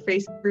through our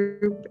Facebook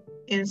group,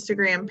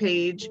 Instagram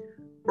page,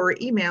 or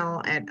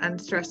email at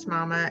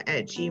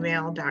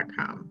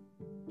unstressedmama@gmail.com.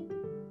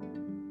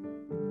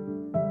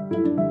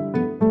 you.